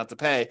reasonable amount to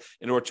pay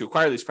in order to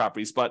acquire these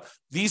properties. But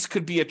these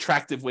could be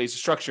attractive ways to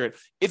structure it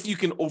if you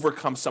can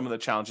overcome some of the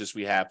challenges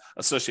we have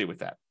associated with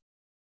that.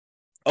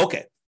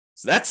 Okay,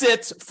 so that's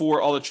it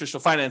for all the traditional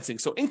financing.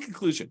 So in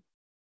conclusion,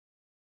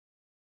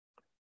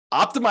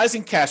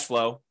 optimizing cash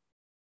flow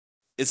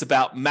is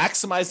about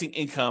maximizing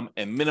income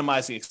and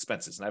minimizing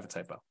expenses. And I have a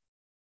typo.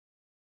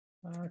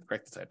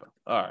 Correct the typo.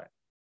 All right.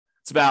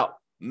 It's about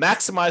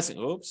maximizing,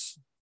 All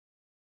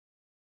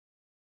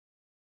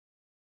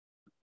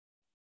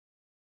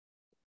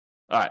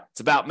right. It's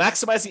about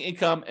maximizing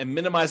income and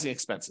minimizing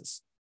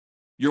expenses.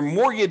 Your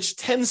mortgage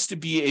tends to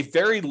be a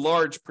very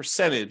large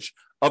percentage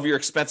of your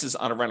expenses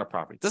on a rental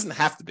property. It doesn't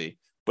have to be,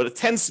 but it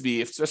tends to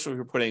be, especially if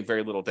you're putting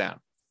very little down.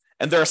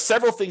 And there are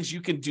several things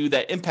you can do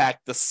that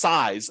impact the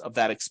size of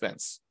that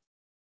expense,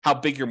 how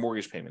big your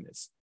mortgage payment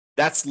is.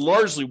 That's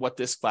largely what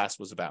this class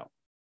was about.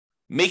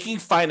 Making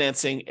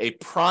financing a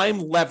prime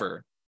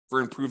lever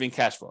for improving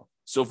cash flow.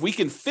 So if we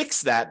can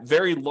fix that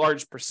very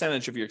large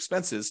percentage of your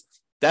expenses,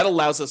 that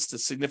allows us to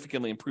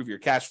significantly improve your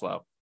cash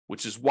flow,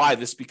 which is why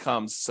this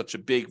becomes such a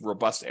big,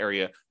 robust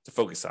area to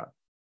focus on.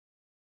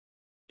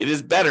 It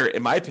is better,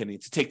 in my opinion,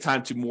 to take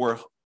time to more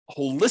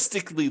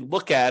holistically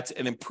look at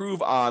and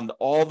improve on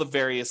all the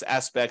various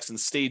aspects and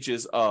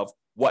stages of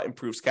what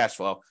improves cash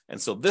flow.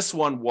 And so this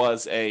one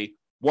was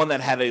one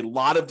that had a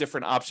lot of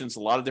different options,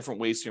 a lot of different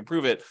ways to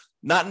improve it.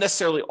 Not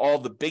necessarily all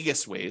the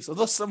biggest ways,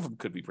 although some of them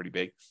could be pretty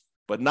big,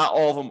 but not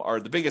all of them are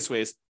the biggest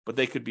ways, but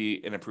they could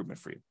be an improvement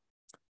for you.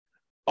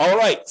 All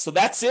right, so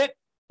that's it.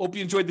 Hope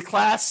you enjoyed the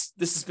class.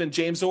 This has been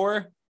James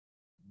Orr.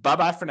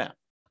 Bye-bye for now.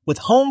 With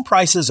home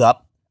prices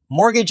up,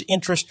 mortgage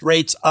interest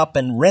rates up,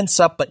 and rents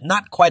up, but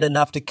not quite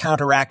enough to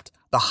counteract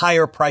the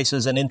higher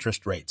prices and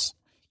interest rates,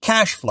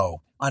 cash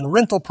flow on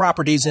rental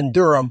properties in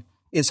Durham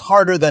is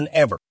harder than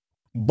ever.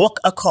 Book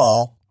a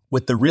call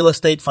with the Real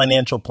Estate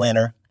Financial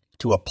Planner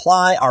to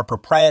apply our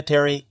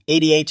proprietary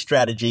 88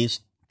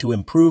 strategies to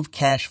improve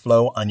cash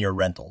flow on your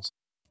rentals.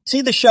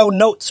 See the show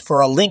notes for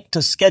a link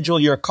to schedule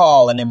your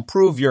call and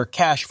improve your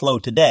cash flow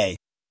today.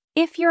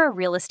 If you're a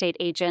real estate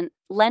agent,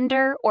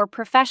 lender, or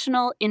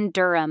professional in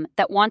Durham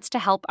that wants to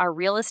help our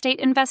real estate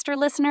investor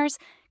listeners,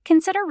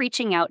 consider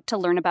reaching out to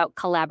learn about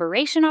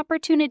collaboration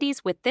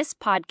opportunities with this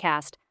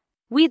podcast.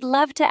 We'd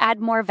love to add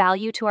more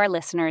value to our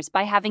listeners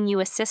by having you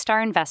assist our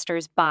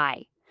investors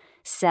buy,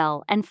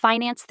 sell, and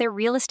finance their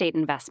real estate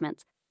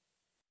investments.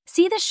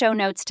 See the show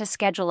notes to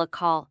schedule a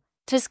call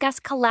to discuss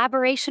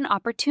collaboration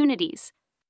opportunities.